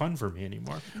it's not fun for me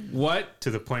anymore. What?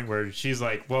 To the point where she's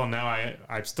like, well, now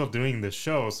I'm still doing this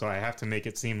show, so I have to make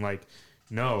it seem like,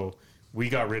 no, we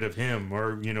got rid of him,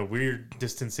 or, you know, we're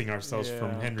distancing ourselves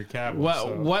from Henry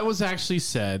Cavill. What was actually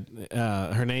said,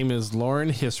 her name is Lauren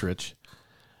Hisrich,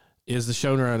 is the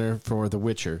showrunner for The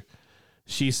Witcher.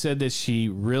 She said that she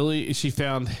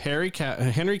found Henry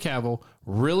Cavill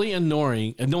really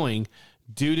annoying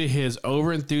due to his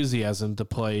overenthusiasm to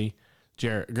play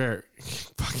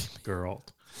Geralt.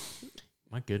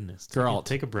 My goodness. Geralt.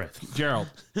 Take a breath. Geralt.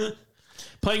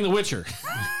 Playing The Witcher.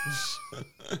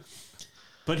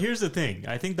 But here's the thing.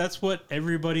 I think that's what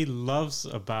everybody loves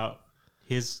about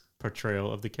his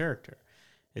portrayal of the character,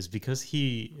 is because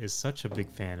he is such a big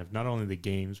fan of not only the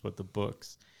games, but the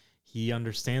books. He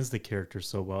understands the character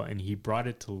so well, and he brought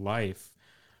it to life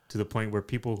to the point where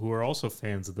people who are also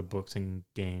fans of the books and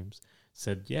games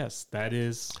said, yes, that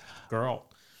is Geralt.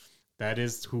 That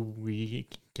is who we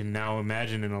can now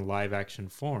imagine in a live action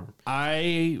form.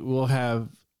 I will have,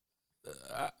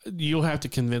 you'll have to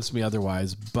convince me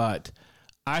otherwise, but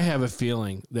I have a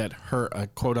feeling that her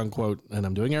quote unquote, and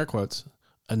I'm doing air quotes,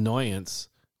 annoyance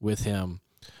with him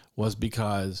was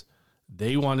because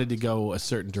they wanted to go a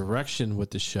certain direction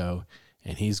with the show,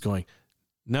 and he's going,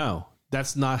 no,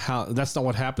 that's not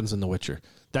what happens in The Witcher.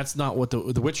 That's not what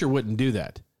the Witcher wouldn't do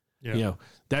that. Yeah. You know,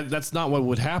 that's not what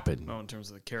would happen. Oh, in terms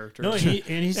of the character. No,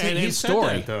 he said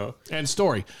story that, though. And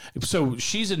story. So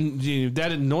that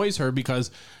annoys her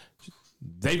because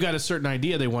they've got a certain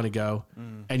idea they want to go,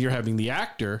 and you're having the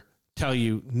actor tell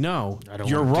you, no,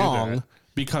 you're wrong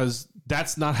because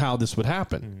that's not how this would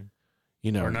happen.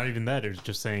 You know, or not even that. It's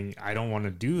just saying, I don't want to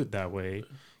do it that way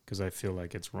because I feel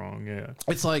like it's wrong. Yeah.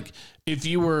 It's like if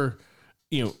you were,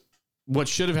 you know, what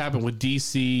should have happened with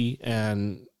DC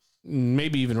and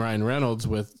maybe even Ryan Reynolds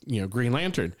with, you know, Green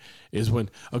Lantern is when,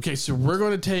 okay, so we're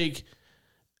going to take,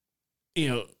 you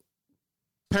know,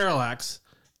 Parallax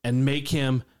and make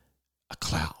him a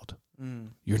cloud.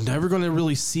 You're never going to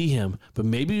really see him, but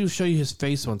maybe we'll show you his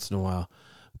face once in a while,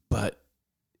 but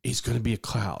he's going to be a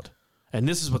cloud. And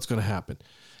this is what's going to happen.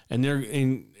 And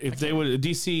if they would,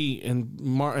 DC and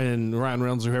Ryan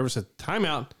Reynolds or whoever said, time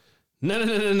out.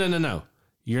 No.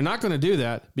 You're not going to do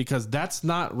that because that's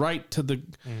not right to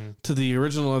the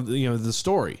original of the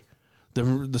story.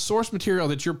 The source material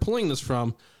that you're pulling this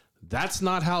from, that's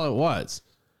not how it was.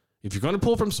 If you're going to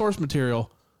pull from source material,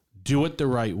 do it the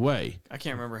right way. I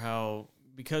can't remember how,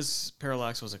 because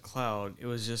Parallax was a cloud, it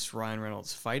was just Ryan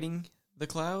Reynolds fighting the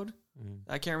cloud.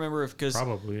 I can't remember because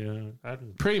probably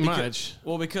pretty much.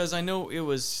 Well, because I know it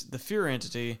was the fear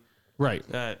entity, right?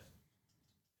 That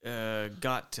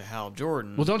got to Hal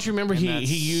Jordan. Well, don't you remember he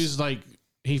used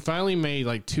he finally made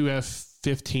like 2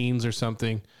 F-15s or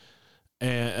something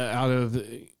out of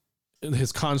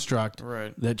his construct,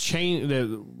 right? That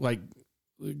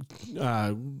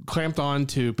clamped on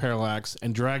to Parallax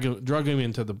and drug him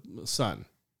into the sun.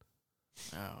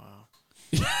 Oh.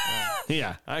 Wow.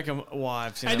 Yeah, I've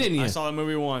seen I saw that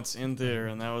movie once in theater,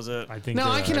 and that was it. I think. No,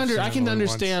 I can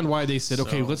understand why they said,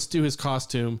 okay, let's do his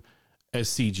costume as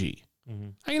CG.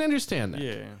 I can understand that.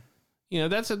 Yeah, you know,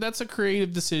 that's a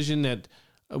creative decision that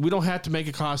we don't have to make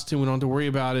a costume. We don't have to worry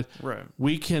about it. Right.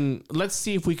 Let's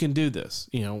see if we can do this.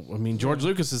 You know, I mean, George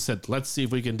Lucas has said, let's see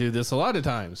if we can do this a lot of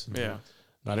times. Yeah.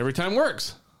 Not every time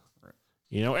works. Right.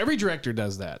 You know, every director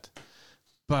does that.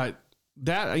 But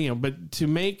but to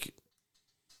make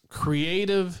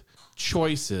creative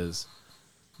choices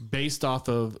based off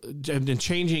of and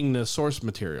changing the source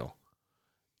material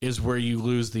is where you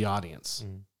lose the audience.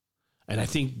 And I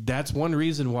think that's one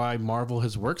reason why Marvel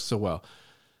has worked so well.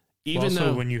 Even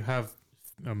though when you have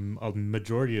a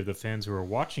majority of the fans who are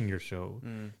watching your show,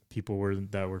 people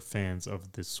that were fans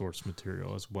of this source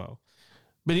material as well.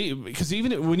 But because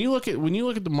even when you look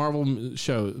at the Marvel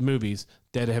movies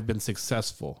that have been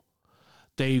successful,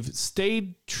 they've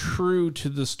stayed true to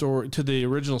the story, to the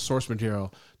original source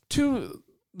material, to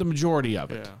the majority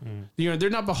of it. Yeah. You know, they're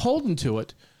not beholden to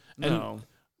it. No.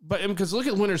 But because look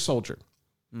at Winter Soldier.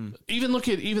 Even look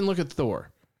at Thor.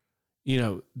 You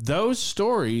know, those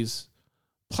stories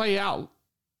play out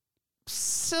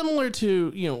similar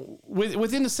to, you know,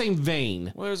 within the same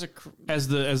vein as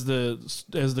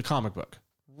the comic book.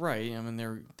 Right. I mean,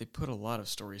 they put a lot of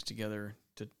stories together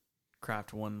to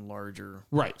craft one larger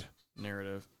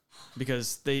narrative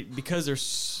because there's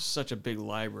such a big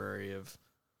library of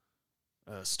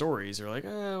stories. They're like,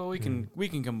 we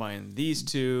can combine these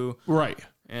two, right?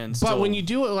 But when you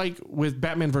do it like with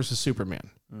Batman versus Superman,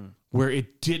 where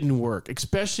it didn't work,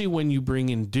 especially when you bring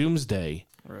in Doomsday,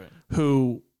 right,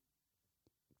 who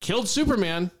killed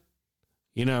Superman.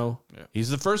 You know, he's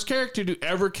the first character to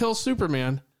ever kill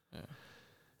Superman.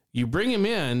 You bring him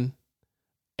in,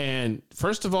 and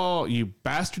first of all, you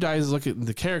bastardize at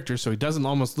the character so he doesn't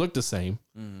almost look the same.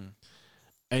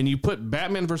 And you put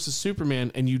Batman versus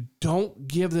Superman, and you don't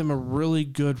give them a really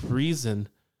good reason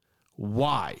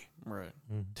why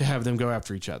to have them go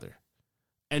after each other.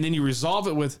 And then you resolve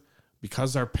it with,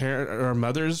 because our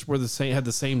mothers were had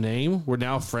the same name, we're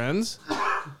now friends.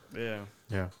 Yeah.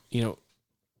 You know,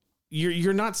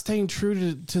 you're not staying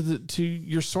true to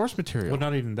your source material. Well,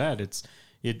 not even that.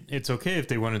 It's okay if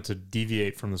they wanted to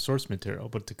deviate from the source material,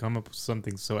 but to come up with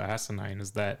something so asinine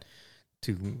as that,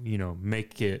 to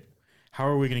make it. How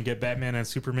are we going to get Batman and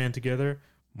Superman together?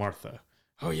 Martha.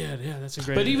 Oh yeah, that's a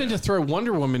great. But idea. even to throw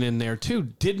Wonder Woman in there too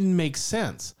didn't make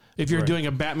sense if you're Right. doing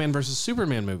a Batman versus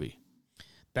Superman movie.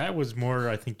 That was more,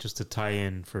 I think, just a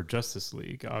tie-in for Justice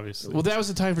League, obviously. Well, that was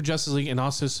the time for Justice League, and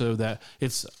also so that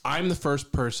I'm the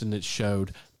first person that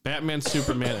showed Batman,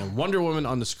 Superman, and Wonder Woman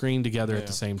on the screen together at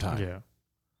the same time. Yeah.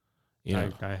 You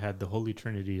know? I had the holy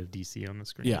trinity of DC on the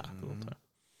screen. Yeah. the whole time.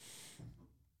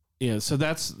 Yeah, so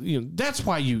that's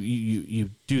why you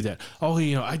do that. Oh,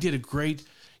 I did a great,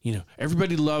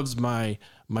 everybody loves my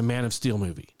Man of Steel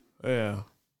movie. Yeah.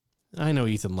 I know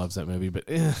Ethan loves that movie, but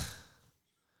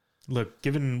Look,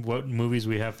 given what movies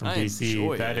we have from I DC,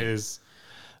 enjoy that it. is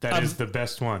the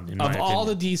best one in my of opinion. all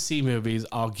the DC movies,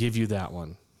 I'll give you that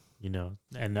one.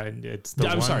 And it's the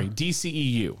I'm one. sorry,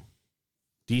 DCEU.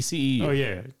 DCEU. Oh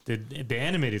yeah, the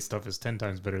animated stuff is 10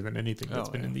 times better than anything that's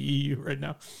been in the EU right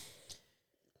now.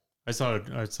 I saw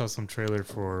some trailer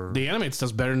for The animated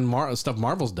stuff's better than stuff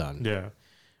Marvel's done. yeah.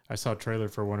 I saw a trailer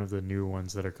for one of the new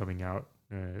ones that are coming out.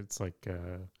 It's like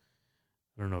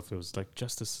I don't know if it was like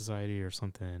Justice Society or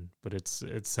something, but it's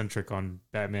centric on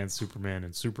Batman, Superman,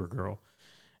 and Supergirl.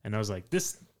 And I was like,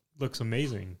 this looks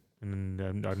amazing, and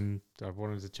I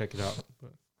wanted to check it out.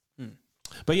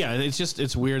 But yeah,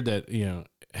 it's weird that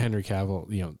Henry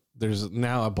Cavill. There's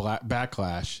now a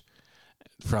backlash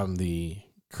from the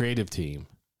creative team.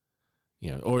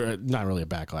 Or not really a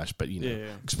backlash, but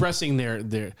expressing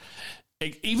their.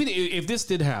 Even if this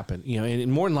did happen,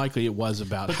 and more than likely it was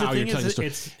about But how the you're thing telling the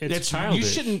is, story. it's childish. You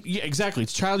shouldn't. Yeah, exactly.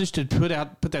 It's childish to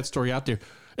put that story out there,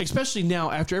 especially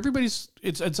now after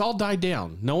it's all died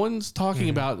down. No one's talking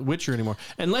about Witcher anymore,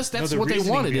 unless that's the what they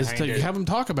reasoning wanted is to behind it- have them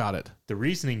talk about it. The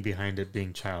reasoning behind it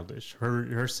being childish,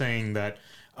 her saying that,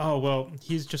 oh well,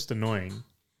 he's just annoying.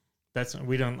 I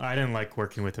didn't like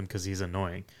working with him because he's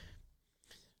annoying.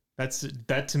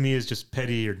 That to me is just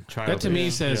petty or childish. That to me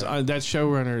says Yeah. that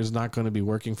showrunner is not going to be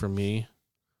working for me.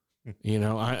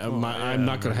 I'm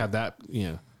not going to have that.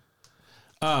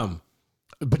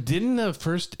 But didn't the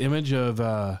first image of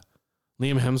Liam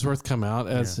Hemsworth come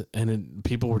out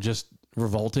people were just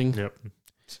revolting? Yep.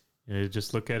 You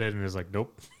just look at it and it's like,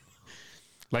 nope.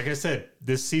 Like I said,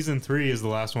 this season 3 is the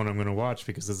last one I'm going to watch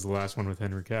because it's the last one with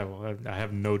Henry Cavill. I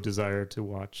have no desire to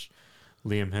watch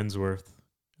Liam Hemsworth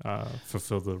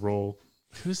fulfill the role.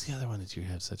 Who's the other one that you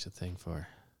have such a thing for?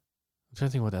 I'm trying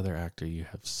to think what other actor you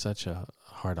have such a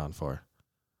hard on for.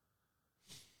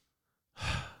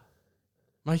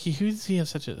 Mikey, who does he have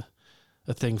such a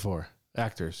thing for?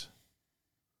 Actors.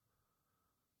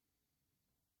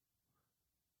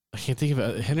 I can't think of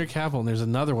it. Henry Cavill, and there's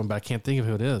another one, but I can't think of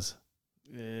who it is.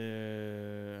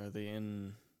 Are they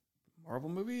in Marvel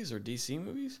movies or DC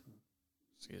movies?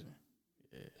 Excuse me.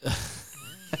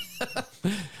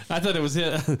 I thought it was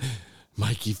it.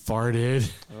 Mikey farted.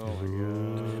 Oh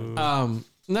my god.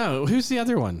 No, who's the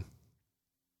other one?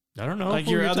 I don't know. Like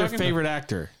who your you're other talking favorite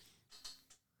actor.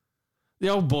 The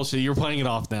old bullshit. You're playing it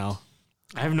off now. about.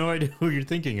 I have no idea who you're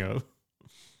thinking of.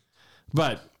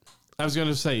 But I was going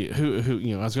to say who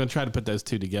I was going to try to put those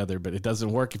two together, but it doesn't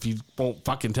work if you won't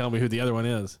fucking tell me who the other one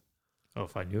is. Oh,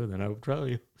 if I knew, then I would tell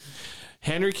you.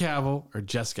 Henry Cavill or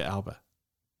Jessica Alba?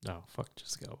 No, fuck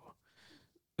Jessica Alba.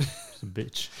 She's a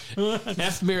bitch.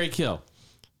 F, marry, kill.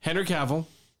 Henry Cavill.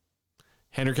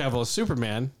 Henry Cavill is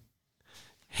Superman.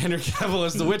 Henry Cavill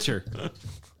is The Witcher.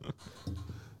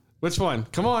 Which one?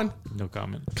 Come on. No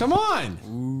comment. Come on.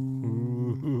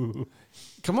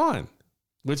 Come on.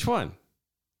 Which one?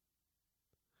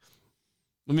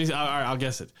 Let me. I'll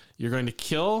guess it. You're going to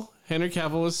kill Henry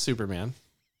Cavill as Superman.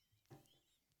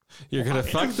 You're going to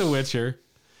fuck The Witcher,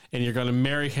 and you're going to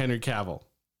marry Henry Cavill.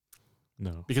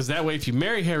 No. Because that way, if you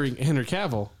marry Henry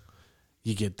Cavill,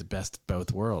 you get the best of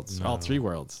both worlds, all three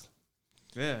worlds.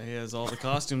 Yeah, he has all the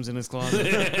costumes in his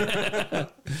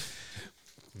closet.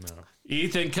 No.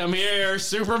 Ethan, come here.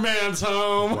 Superman's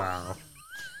home. Wow.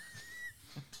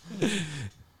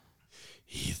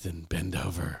 Ethan, bend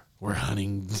over. We're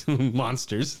hunting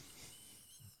monsters.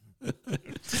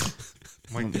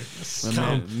 My goodness.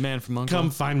 Man from Uncle.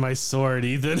 Come find my sword,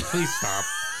 Ethan. Please stop.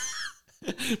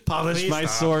 Polish Please my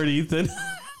stop. sword, Ethan.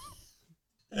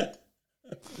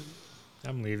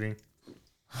 I'm leaving.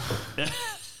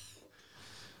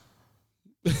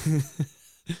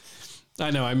 I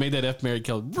know, I made that F, marry,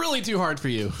 kill really too hard for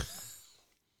you.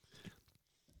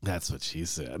 That's what she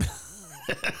said.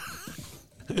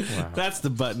 Wow. That's the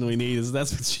button we need.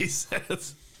 That's what she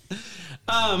says.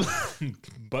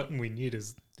 Button we need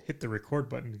is hit the record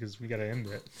button because we got to end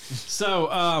it.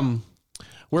 So,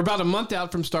 we're about a month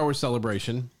out from Star Wars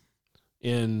Celebration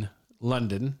in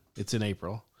London. It's in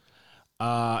April.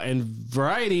 And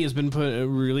Variety has been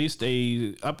released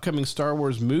a upcoming Star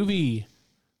Wars movie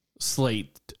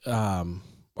slate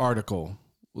article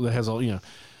that has all,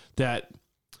 that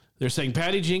they're saying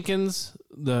Patty Jenkins,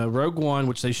 the Rogue One,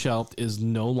 which they shelved, is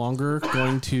no longer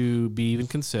going to be even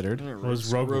considered.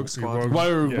 Was Rogue Squadron. Why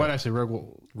did I say Rogue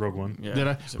One? Yeah. Did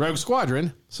I? Rogue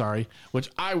Squadron, sorry, which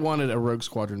I wanted a Rogue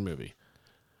Squadron movie.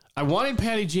 I wanted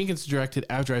Patty Jenkins to direct it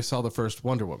after I saw the first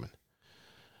Wonder Woman.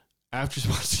 After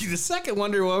watching the second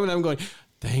Wonder Woman, I'm going,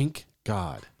 thank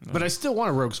God. But I still want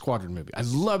a Rogue Squadron movie. I'd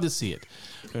love to see it.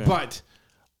 Yeah. But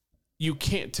you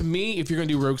can't, to me, if you're going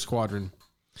to do Rogue Squadron,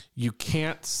 you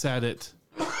can't set it.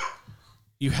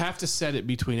 You have to set it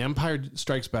between Empire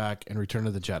Strikes Back and Return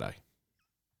of the Jedi.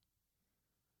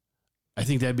 I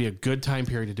think that'd be a good time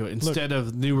period to do it instead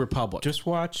of New Republic. Just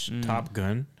watch Top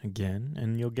Gun again,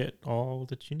 and you'll get all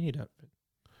that you need out of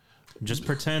it. Just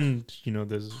pretend,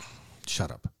 there's Shut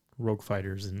up. rogue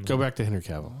fighters. And Go back to Henry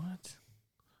Cavill. What?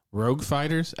 Rogue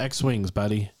fighters? X-Wings,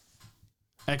 buddy.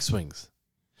 X-Wings.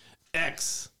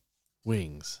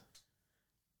 X-Wings.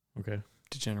 Okay.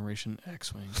 Degeneration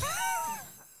X-Wing.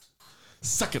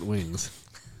 Suck it, wings.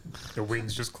 The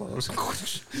wings just close.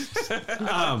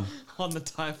 On the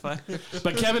TIE Fighter.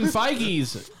 But Kevin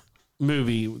Feige's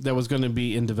movie that was going to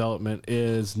be in development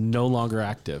is no longer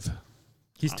active.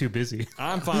 He's too busy.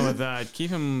 I'm fine with that.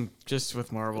 Keep him just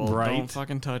with Marvel. Right. Don't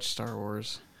fucking touch Star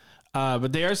Wars.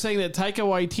 But they are saying that Taika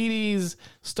Waititi's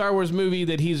Star Wars movie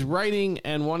that he's writing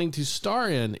and wanting to star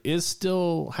in is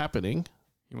still happening.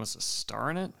 He wants to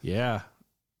star in it? Yeah.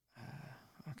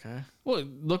 Okay. Well,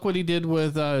 look what he did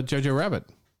with Jojo Rabbit.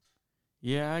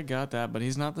 Yeah, I got that, but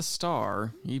he's not the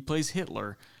star. He plays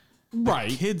Hitler. Right.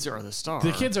 The kids are the star.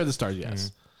 The kids are the stars,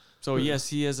 yes. So, yes,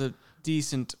 he has a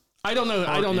decent... I don't know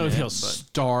in if it, he'll but-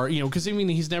 star, because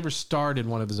he's never starred in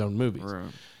one of his own movies.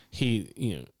 Right.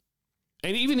 He,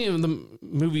 and even in the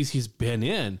movies he's been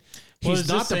in, Well, he's is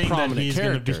not this the saying that prominent he's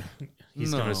gonna character.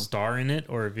 He's No. going to star in it,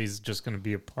 or if he's just going to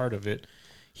be a part of it,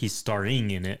 he's starring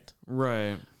in it.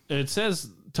 Right. It says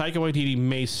Taika Waititi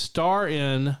may star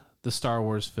in the Star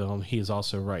Wars film he is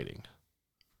also writing.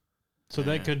 So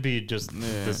that could be just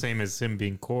Yeah. the same as him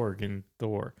being Korg in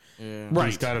Thor. Yeah. Right.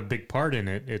 He's got a big part in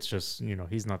it. It's just,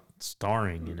 he's not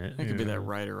starring in it. It could be that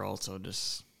writer also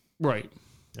just... Right.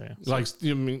 Yeah. Like,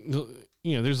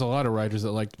 there's a lot of writers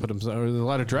that like to put themselves, or a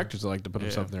lot of directors that like to put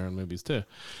themselves in their own movies too.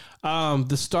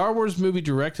 The Star Wars movie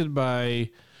directed by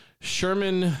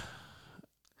Sherman,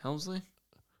 Helmsley?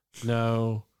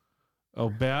 no,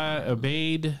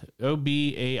 Obaid,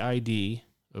 O-B-A-I-D,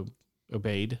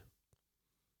 Obaid,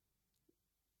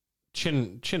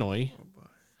 Chinoy,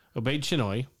 Obaid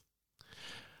Chinoy.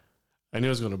 I knew I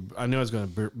was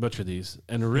going to butcher these.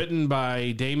 And written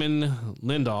by Damon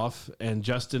Lindelof and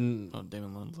Justin. Oh,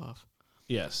 Damon Lindelof.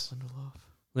 Yes,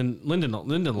 Lindelof. Lindelof.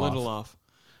 Lindelof.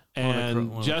 And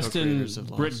one of the Justin co-creators of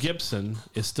Britt Lost. Gibson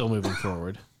is still moving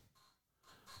forward,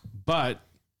 but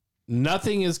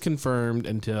nothing is confirmed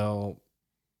until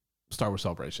Star Wars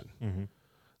Celebration. Mm-hmm.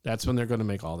 That's when they're going to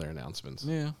make all their announcements,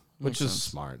 Yeah. which makes is sense.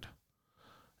 smart.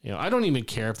 I don't even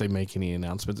care if they make any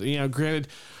announcements. Granted,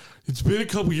 it's been a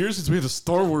couple years since we had a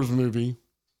Star Wars movie.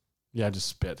 Yeah, just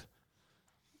spit.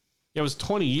 Yeah, it was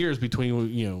 20 years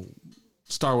between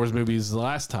Star Wars movies the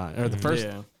last time or the first.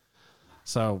 Yeah.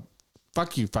 So,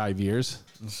 fuck you, 5 years.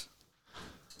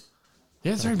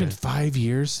 Yeah, it's already been 5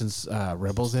 years since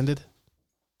Rebels ended.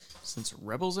 Since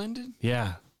Rebels ended?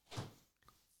 Yeah.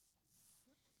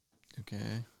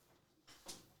 Okay.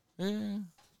 Yeah.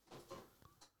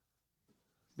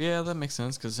 Yeah, that makes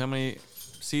sense. Because how many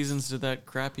seasons did that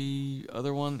crappy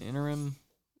other one, Interim?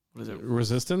 What is it?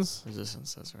 Resistance?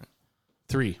 Resistance, that's right.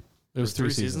 3. It was Three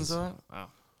 3 seasons. of that? Wow.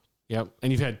 Yep.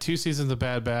 And you've had 2 seasons of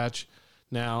Bad Batch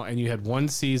now, and you had 1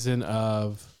 season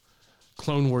of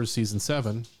Clone Wars Season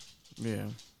 7. Yeah.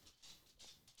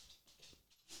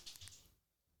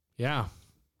 Yeah.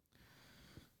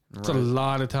 It's a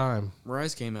lot of time.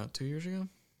 Rise came out 2 years ago?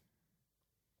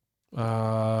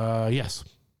 Yes.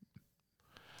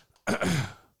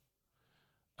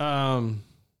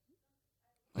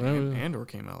 Andor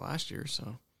came out last year,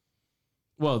 so.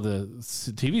 Well, the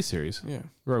TV series, Yeah.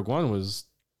 Rogue One, was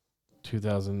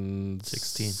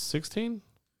 2016.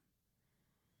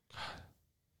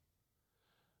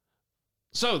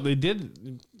 So they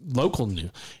did local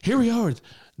news. Here we are.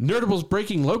 Nerdables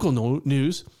breaking local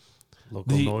news.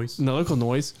 Local noise. No, local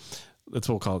noise. That's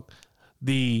what we'll call it.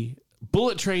 The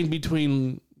bullet train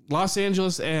between Los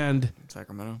Angeles and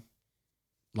Sacramento.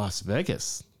 Las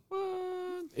Vegas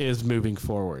What? is moving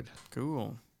forward.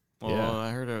 Cool. Well, Yeah.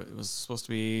 I heard it was supposed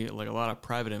to be like a lot of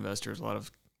private investors, a lot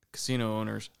of casino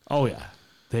owners. Oh yeah,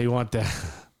 they want that.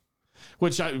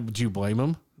 Would you blame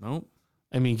them? Nope.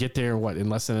 I mean, get there in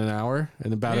less than an hour?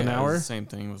 In about an hour? Same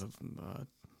thing with a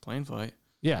plane flight.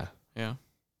 Yeah, Yeah.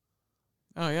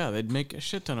 Oh yeah, they'd make a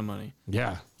shit ton of money.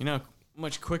 yeah. You know how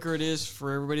much quicker it is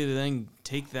for everybody to then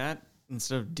take that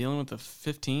instead of dealing with the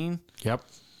 15. Yep.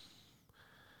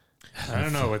 I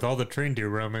don't know. With all the train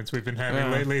derailments we've been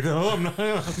having lately, though, I'm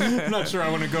not sure I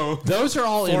want to go Those are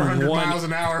all in 400 one. miles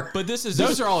an hour. But this is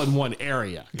Those are all in one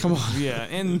area. Come on. yeah,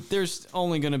 and there's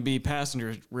only going to be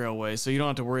passenger railway, so you don't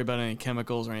have to worry about any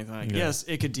chemicals or anything. Like, yes,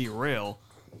 it could derail,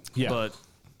 Yeah, but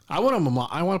I want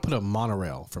to put a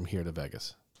monorail from here to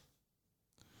Vegas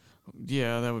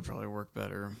yeah, that would probably work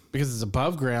better. because it's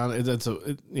above ground. It's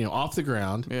off the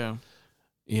ground. Yeah,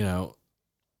 You know,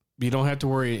 you don't have to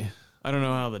worry. I don't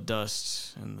know how the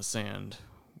dust and the sand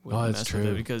would Oh, that's mess with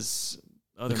true. it because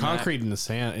The concrete and the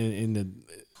sand in the,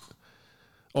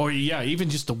 or yeah, even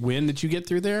just the wind that you get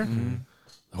through there. Mm-hmm.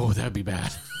 Oh, that'd be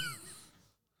bad.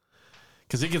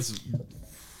 Because it gets.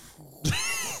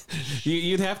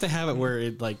 You'd have to have it where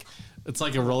it's like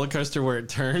a roller coaster where it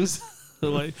turns,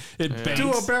 like it banks.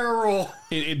 Do a barrel roll.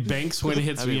 It banks when it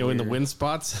hits That'd be in the weird. wind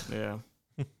spots. Yeah,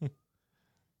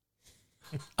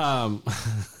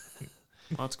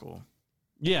 that's cool.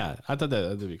 Yeah, I thought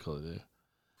that'd be cool to do.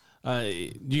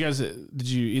 You guys, did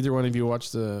you either one of you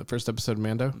watch the first episode of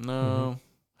Mando? No,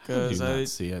 How did you because not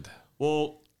see it?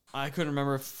 I couldn't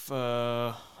remember if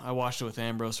I watched it with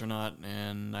Ambrose or not,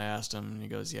 and I asked him, and he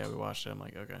goes, "Yeah, we watched it." I'm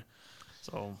like, "Okay,"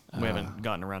 so we haven't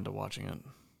gotten around to watching it.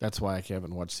 That's why I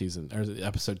haven't watched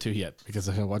episode 2 yet, because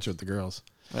I watch it with the girls.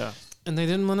 Yeah, And they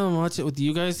didn't want to watch it with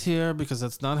you guys here because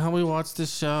that's not how we watch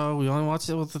this show. We only watch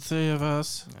it with the 3 of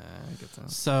us. I get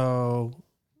that. So,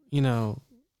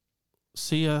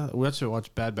 see ya. We actually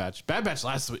watched Bad Batch. Bad Batch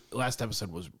last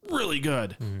episode was really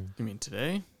good. You mean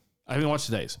today? I haven't watched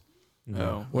today's.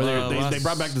 No. Where they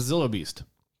brought back the Zillow Beast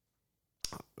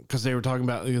because they were talking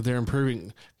about they're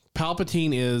improving.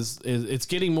 Palpatine is it's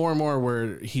getting more and more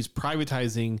where he's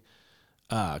privatizing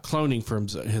cloning for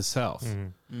himself.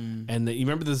 And you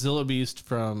remember the Zillow Beast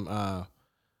from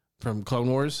Clone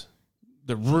Wars?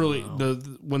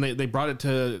 When they brought it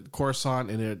to Coruscant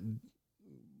and it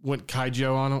went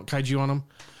kaiju on him.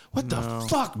 What the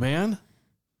fuck, man?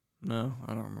 No,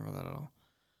 I don't remember that at all.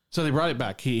 So they brought it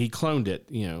back. He cloned it,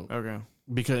 Okay.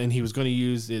 and he was going to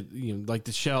use it, like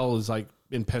the shell is like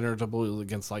impenetrable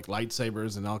against like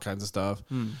lightsabers and all kinds of stuff.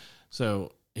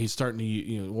 So he's starting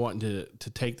to wanting to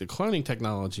take the cloning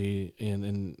technology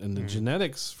and the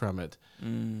genetics from it,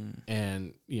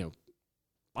 and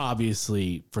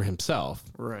obviously for himself,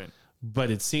 Right.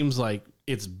 but it seems like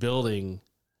it's building.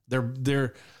 They're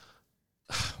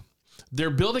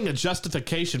building a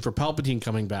justification for Palpatine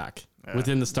coming back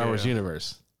within the Star Wars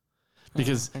universe,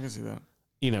 because I can see that.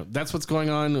 that's what's going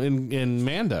on in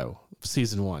Mando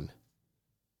season 1,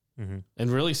 and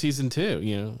really season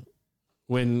 2.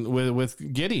 When with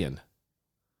Gideon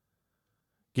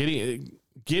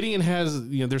has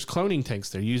there's cloning tanks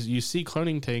there. You see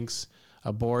cloning tanks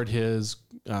aboard his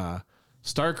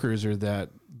Star Cruiser that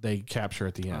they capture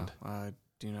at the end. I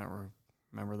do not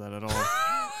remember that at all.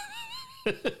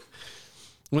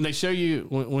 When they show you,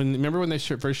 remember when they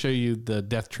first show you the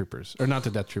Death Troopers, or not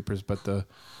the Death Troopers, but the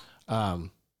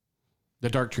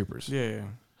Dark Troopers. Yeah.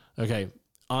 Okay.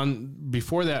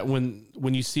 Before that, when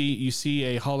you see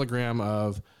a hologram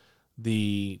of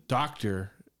the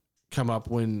Doctor come up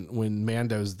when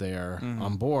Mando's there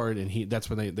on board, and that's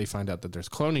when they find out that there's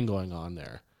cloning going on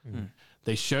there.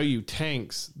 They show you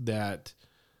tanks that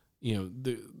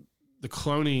the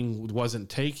cloning wasn't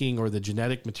taking, or the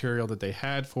genetic material that they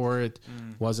had for it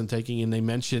wasn't taking, and they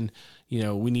mention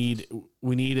we need a It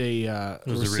was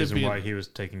the reason recipient. why he was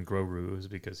taking Groru, is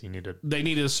because they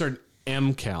needed a certain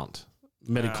M count,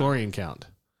 metachlorian count.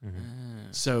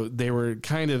 So they were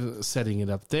kind of setting it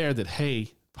up there that,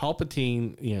 hey,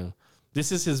 Palpatine,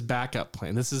 this is his backup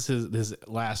plan. This is his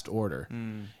last order,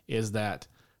 is that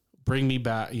bring me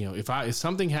back. If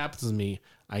something happens to me,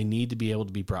 I need to be able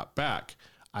to be brought back.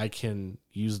 I can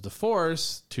use the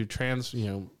Force to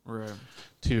to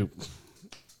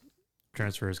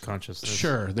transfer his consciousness.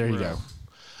 Sure, there you go.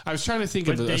 I was trying to think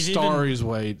But of a Star Wars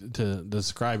way to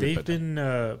describe it. They've But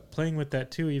been playing with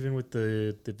that too, even with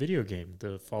the video game,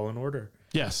 the Fallen Order.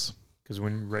 yes, Because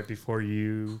right before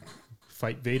you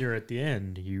fight Vader at the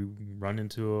end, you run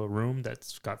into a room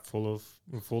that's got full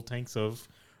tanks of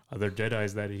other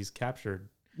Jedis that he's captured.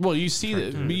 well, you see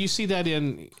that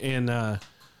in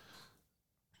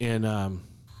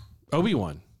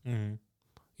Obi-Wan.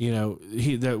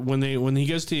 when he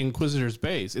goes to the Inquisitor's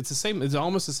base, it's the same. It's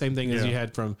almost the same thing as you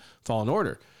had from Fallen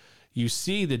Order. You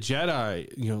see the Jedi.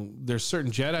 There's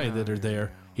certain Jedi that are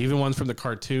there, even ones from the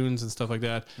cartoons and stuff like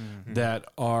that, that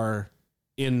are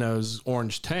in those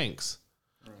orange tanks.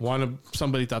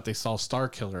 Somebody thought they saw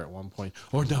Starkiller at one point.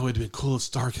 Or no, it'd been cool if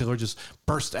Starkiller just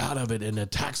burst out of it and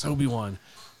attacks Obi-Wan.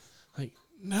 Like,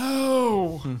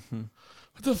 no,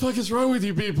 what the fuck is wrong with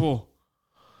you people?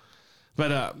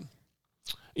 But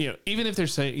even if they're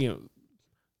saying,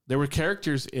 there were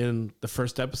characters in the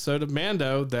first episode of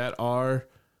Mando that are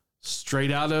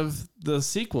straight out of the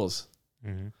sequels,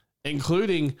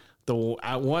 including the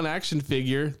one action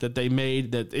figure that they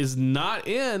made that is not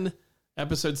in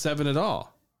episode 7 at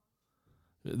all.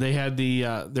 They had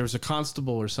there was a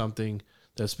constable or something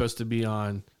that's supposed to be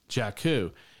on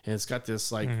Jakku, and it's got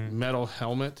this metal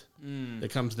helmet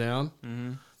that comes down.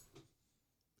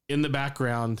 In the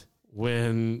background,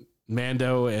 when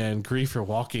Mando and Greef are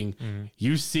walking,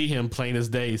 you see him plain as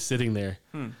day sitting there.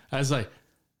 I was like,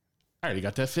 I already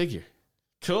got that figure.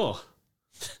 Cool.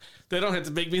 They don't have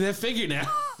to make me that figure now.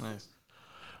 Nice.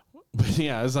 But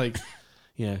yeah, I was like,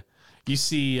 you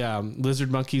see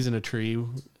lizard monkeys in a tree.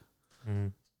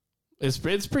 It's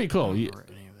pretty cool.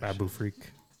 Babu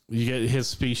Freak. You get his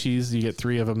species. You get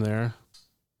 3 of them there.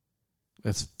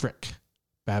 It's Frick.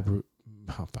 Babu.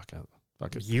 Oh, fuck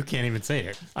it. You can't even say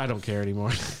it. I don't care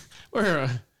anymore.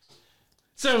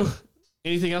 So,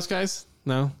 anything else, guys?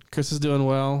 No? Chris is doing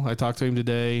well. I talked to him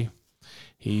today.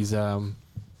 He's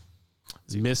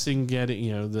missing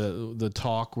getting, the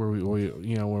talk where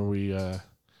we'll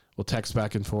text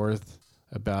back and forth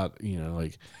about,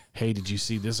 hey, did you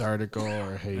see this article?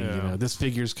 Or, hey, this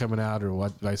figure's coming out, or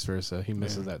what, vice versa. He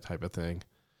misses that type of thing.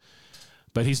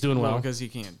 But he's doing well. Because he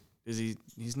can't.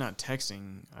 He's not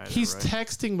texting either, He's right?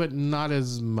 texting, but not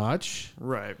as much.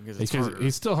 Right, because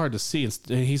he's still hard to see. And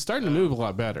he's starting to move a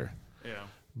lot better. Yeah.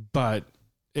 But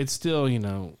it's still, he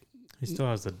still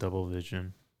has the double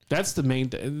vision. That's the main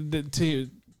to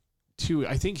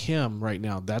I think him right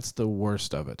now, that's the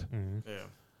worst of it. Yeah.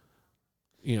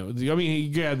 He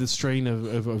had the strain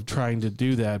of trying to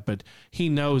do that, but he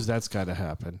knows that's got to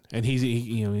happen, and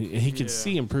he can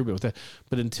see improvement with that.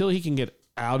 But until he can get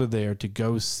out of there to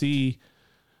go see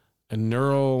a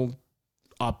neural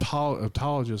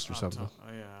optologist or something,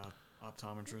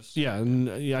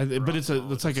 optometrist, but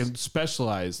it's like a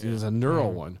specialized, it's a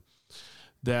neural one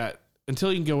that until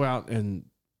he can go out and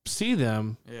see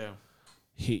them,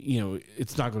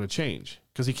 it's not going to change.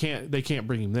 Because they can't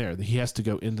bring him there. He has to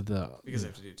go into because they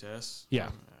have to do tests. Yeah.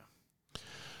 I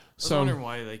was wondering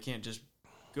why they can't just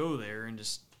go there and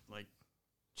just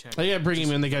check. They got to bring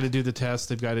him in. They got to do the test.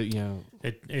 They've got to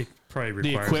It probably requires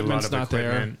the equipment's a lot of not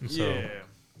equipment. there.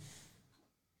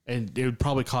 And it would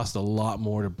probably cost a lot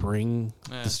more to bring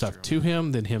the stuff to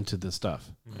him than him to the stuff.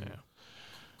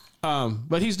 Yeah.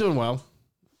 But he's doing well.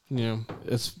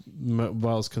 As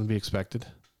well as can be expected.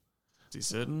 Is he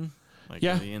sitting?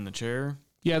 Is he in the chair?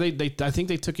 Yeah, they I think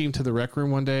they took him to the rec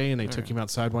room one day, and they took him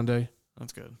outside one day.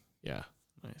 That's good. Yeah.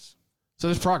 Nice. So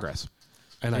there's progress.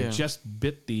 And I just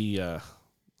bit the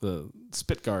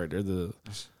spit guard, or the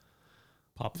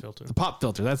pop filter. The pop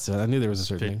filter. That's it. I knew there was a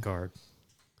certain spit name. guard.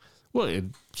 Well, it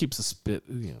keeps the spit,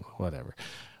 whatever.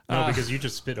 No, because you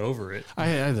just spit over it.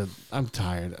 I'm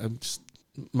tired.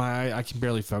 I can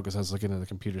barely focus. I was looking at the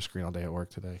computer screen all day at work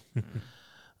today.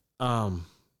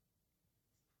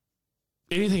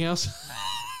 Anything else?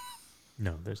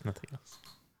 No, there's nothing else.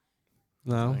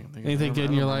 No? Anything good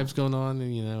in your lives going on?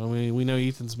 We know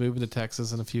Ethan's moving to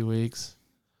Texas in a few weeks.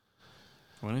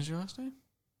 When is your last day?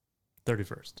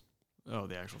 31st. Oh,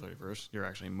 the actual 31st. You're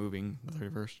actually moving the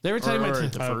 31st. Did I ever tell you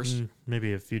the first?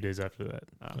 Maybe a few days after that.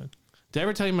 Did I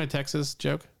ever tell you my Texas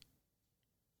joke?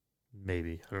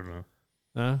 Maybe. I don't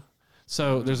know.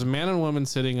 So there's a man and a woman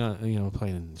sitting on,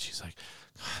 playing, and she's like,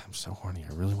 God, I'm so horny.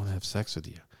 I really want to have sex with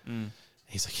you.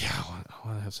 He's like, yeah, I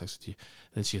want to have sex with you.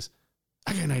 And then she goes,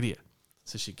 I got an idea.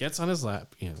 So she gets on his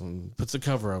lap, and puts the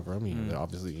cover over him,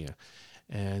 obviously,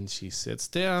 and she sits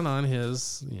down on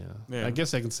his, I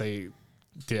guess I can say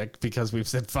dick because we've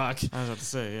said fuck. I was about to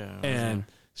say, yeah. And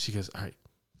she goes, all right.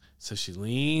 So she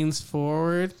leans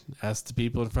forward, asks the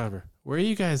people in front of her, where are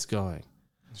you guys going?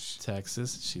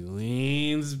 Texas. She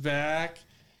leans back,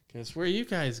 goes, where are you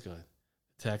guys going?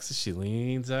 Texas. She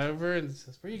leans over and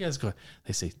says, where are you guys going?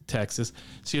 They say, Texas.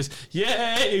 She goes,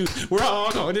 yay, we're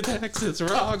all going to Texas.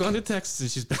 We're all going to Texas.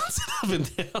 And she's bouncing up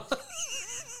and down.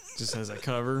 Just has a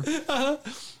cover.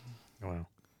 Wow.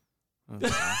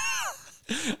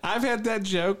 I've had that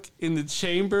joke in the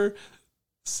chamber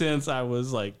since I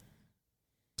was like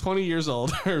 20 years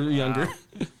old or younger.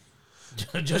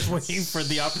 just waiting for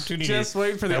the opportunity. Just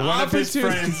waiting for the that one of his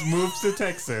opportunity. friends moves to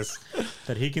Texas,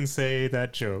 that he can say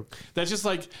that joke. That's just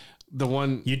like the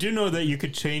one. You do know that you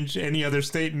could change any other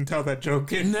state and tell that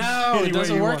joke. In No, any it way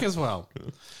doesn't you work want. as well.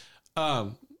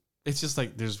 It's just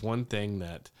like there's one thing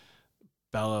that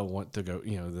Bella want to go.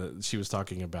 She was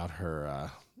talking about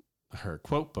her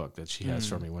quote book that she has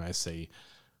for me when I say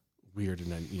weird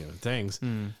and then things.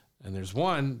 And there's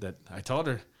one that I told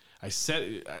her. I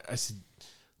said,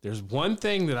 there's one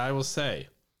thing that I will say,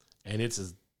 and it's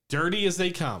as dirty as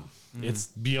they come. It's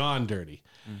beyond dirty.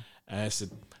 And I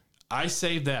said, I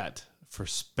save that for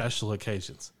special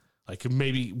occasions. Like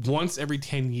maybe once every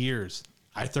 10 years,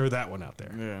 I throw that one out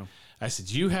there. Yeah. I said,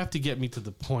 you have to get me to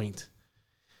the point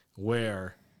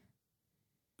where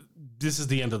this is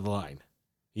the end of the line.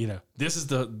 This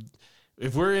is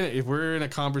if we're in a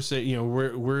conversation,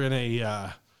 we're in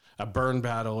a burn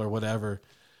battle or whatever.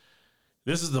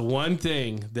 This is the one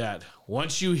thing that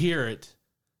once you hear it,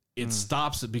 it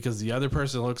stops it because the other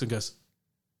person looks and goes,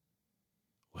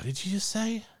 "What did you just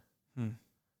say?"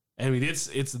 I mean, it's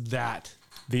that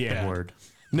The bad. N-word.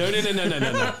 No.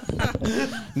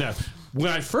 No.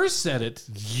 When I first said it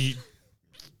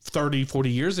 30, 40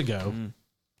 years ago,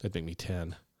 that'd make me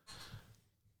 10.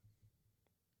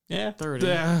 Yeah, 30.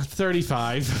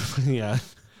 35. Yeah.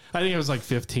 I think it was like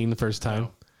 15 the first time.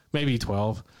 Maybe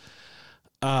 12.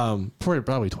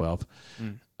 Probably 12.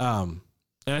 And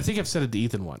I think I've said it to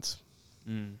Ethan once.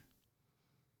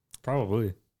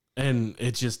 Probably. And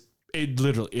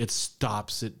it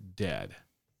stops it dead.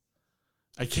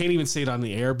 I can't even say it on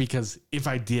the air because if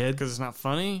I did, Because it's not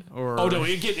funny? Or oh no,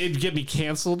 it'd get me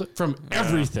canceled from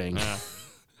everything. Yeah.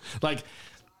 Like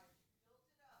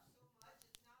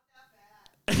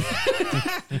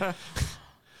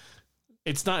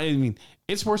it's not. I mean,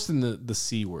 it's worse than the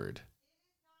C word.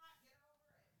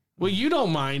 Well, you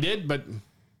don't mind it, but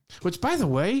which, by the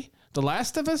way, The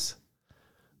Last of Us,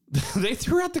 they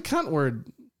threw out the cunt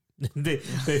word they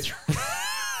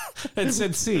and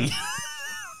said C.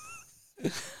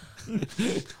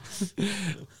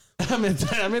 I meant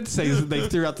to say that they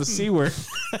threw out the C word.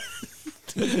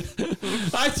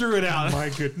 I threw it out. My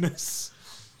goodness.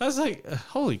 I was like,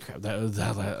 holy crap. That was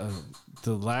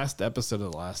the last episode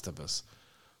of The Last of Us.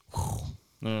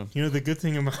 Yeah. You know, the good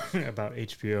thing about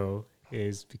HBO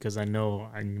is, because I know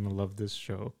I'm going to love this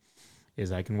show,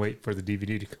 is I can wait for the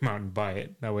DVD to come out and buy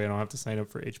it. That way I don't have to sign up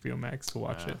for HBO Max to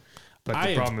watch it. But the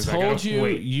I problem have is I told gotta you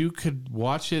wait. you could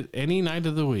watch it any night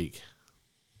of the week.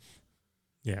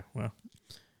 Yeah, well,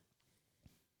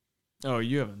 Oh,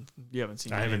 you haven't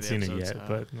seen. I any haven't of the seen it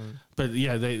episodes, yet, But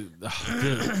yeah,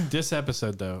 this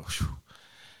episode though,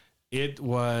 it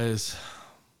was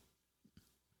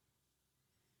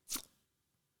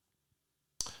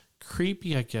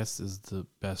creepy, I guess is the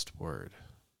best word.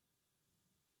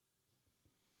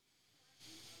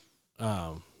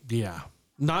 Yeah.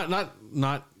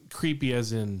 Not creepy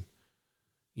as in,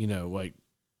 like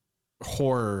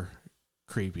horror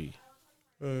creepy.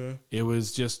 It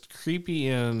was just creepy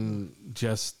in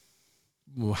just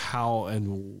how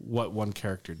and what one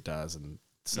character does and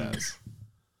says.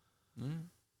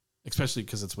 Especially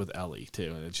because it's with Ellie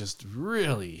too, and it just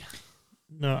really.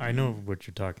 no, I know what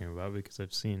you're talking about because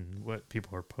I've seen what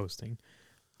people are posting.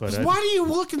 But Why do you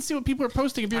look and see what people are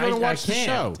posting if you're going to watch the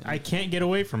show? I can't get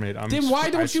away from it. Then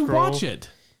why don't you watch it?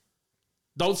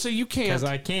 Don't say you can't. Because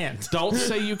I can't. Don't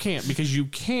say you can't, because you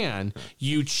can.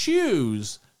 You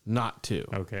choose not to.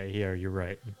 Okay, yeah, you're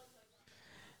right.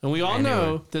 And we all Anyway.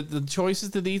 know that the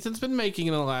choices that Ethan's been making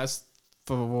in the last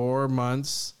 4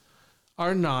 months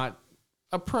are not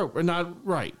appropriate, not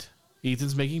right.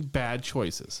 Ethan's making bad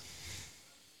choices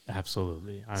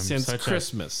Absolutely. since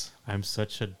Christmas. I'm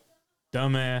such a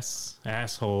dumbass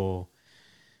asshole.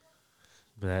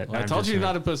 That Well, I told you you're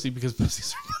not a pussy because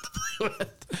pussies are not to play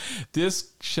with.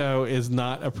 This show is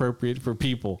not appropriate for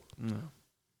people.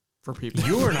 for people.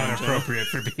 You're not appropriate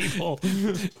for people.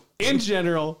 In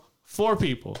general, for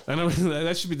people. And I mean,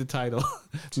 that should be the title.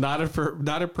 Not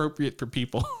appropriate for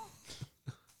people.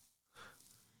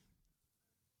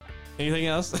 Anything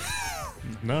else?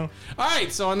 No. All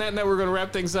right, so on that note, we're going to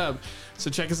wrap things up. So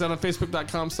check us out on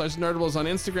Facebook.com/Nerdables, on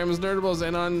Instagram as Nerdables,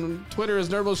 and on Twitter as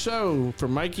Nerdables Show. For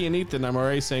Mikey and Ethan, I'm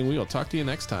RA saying we will talk to you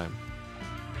next time.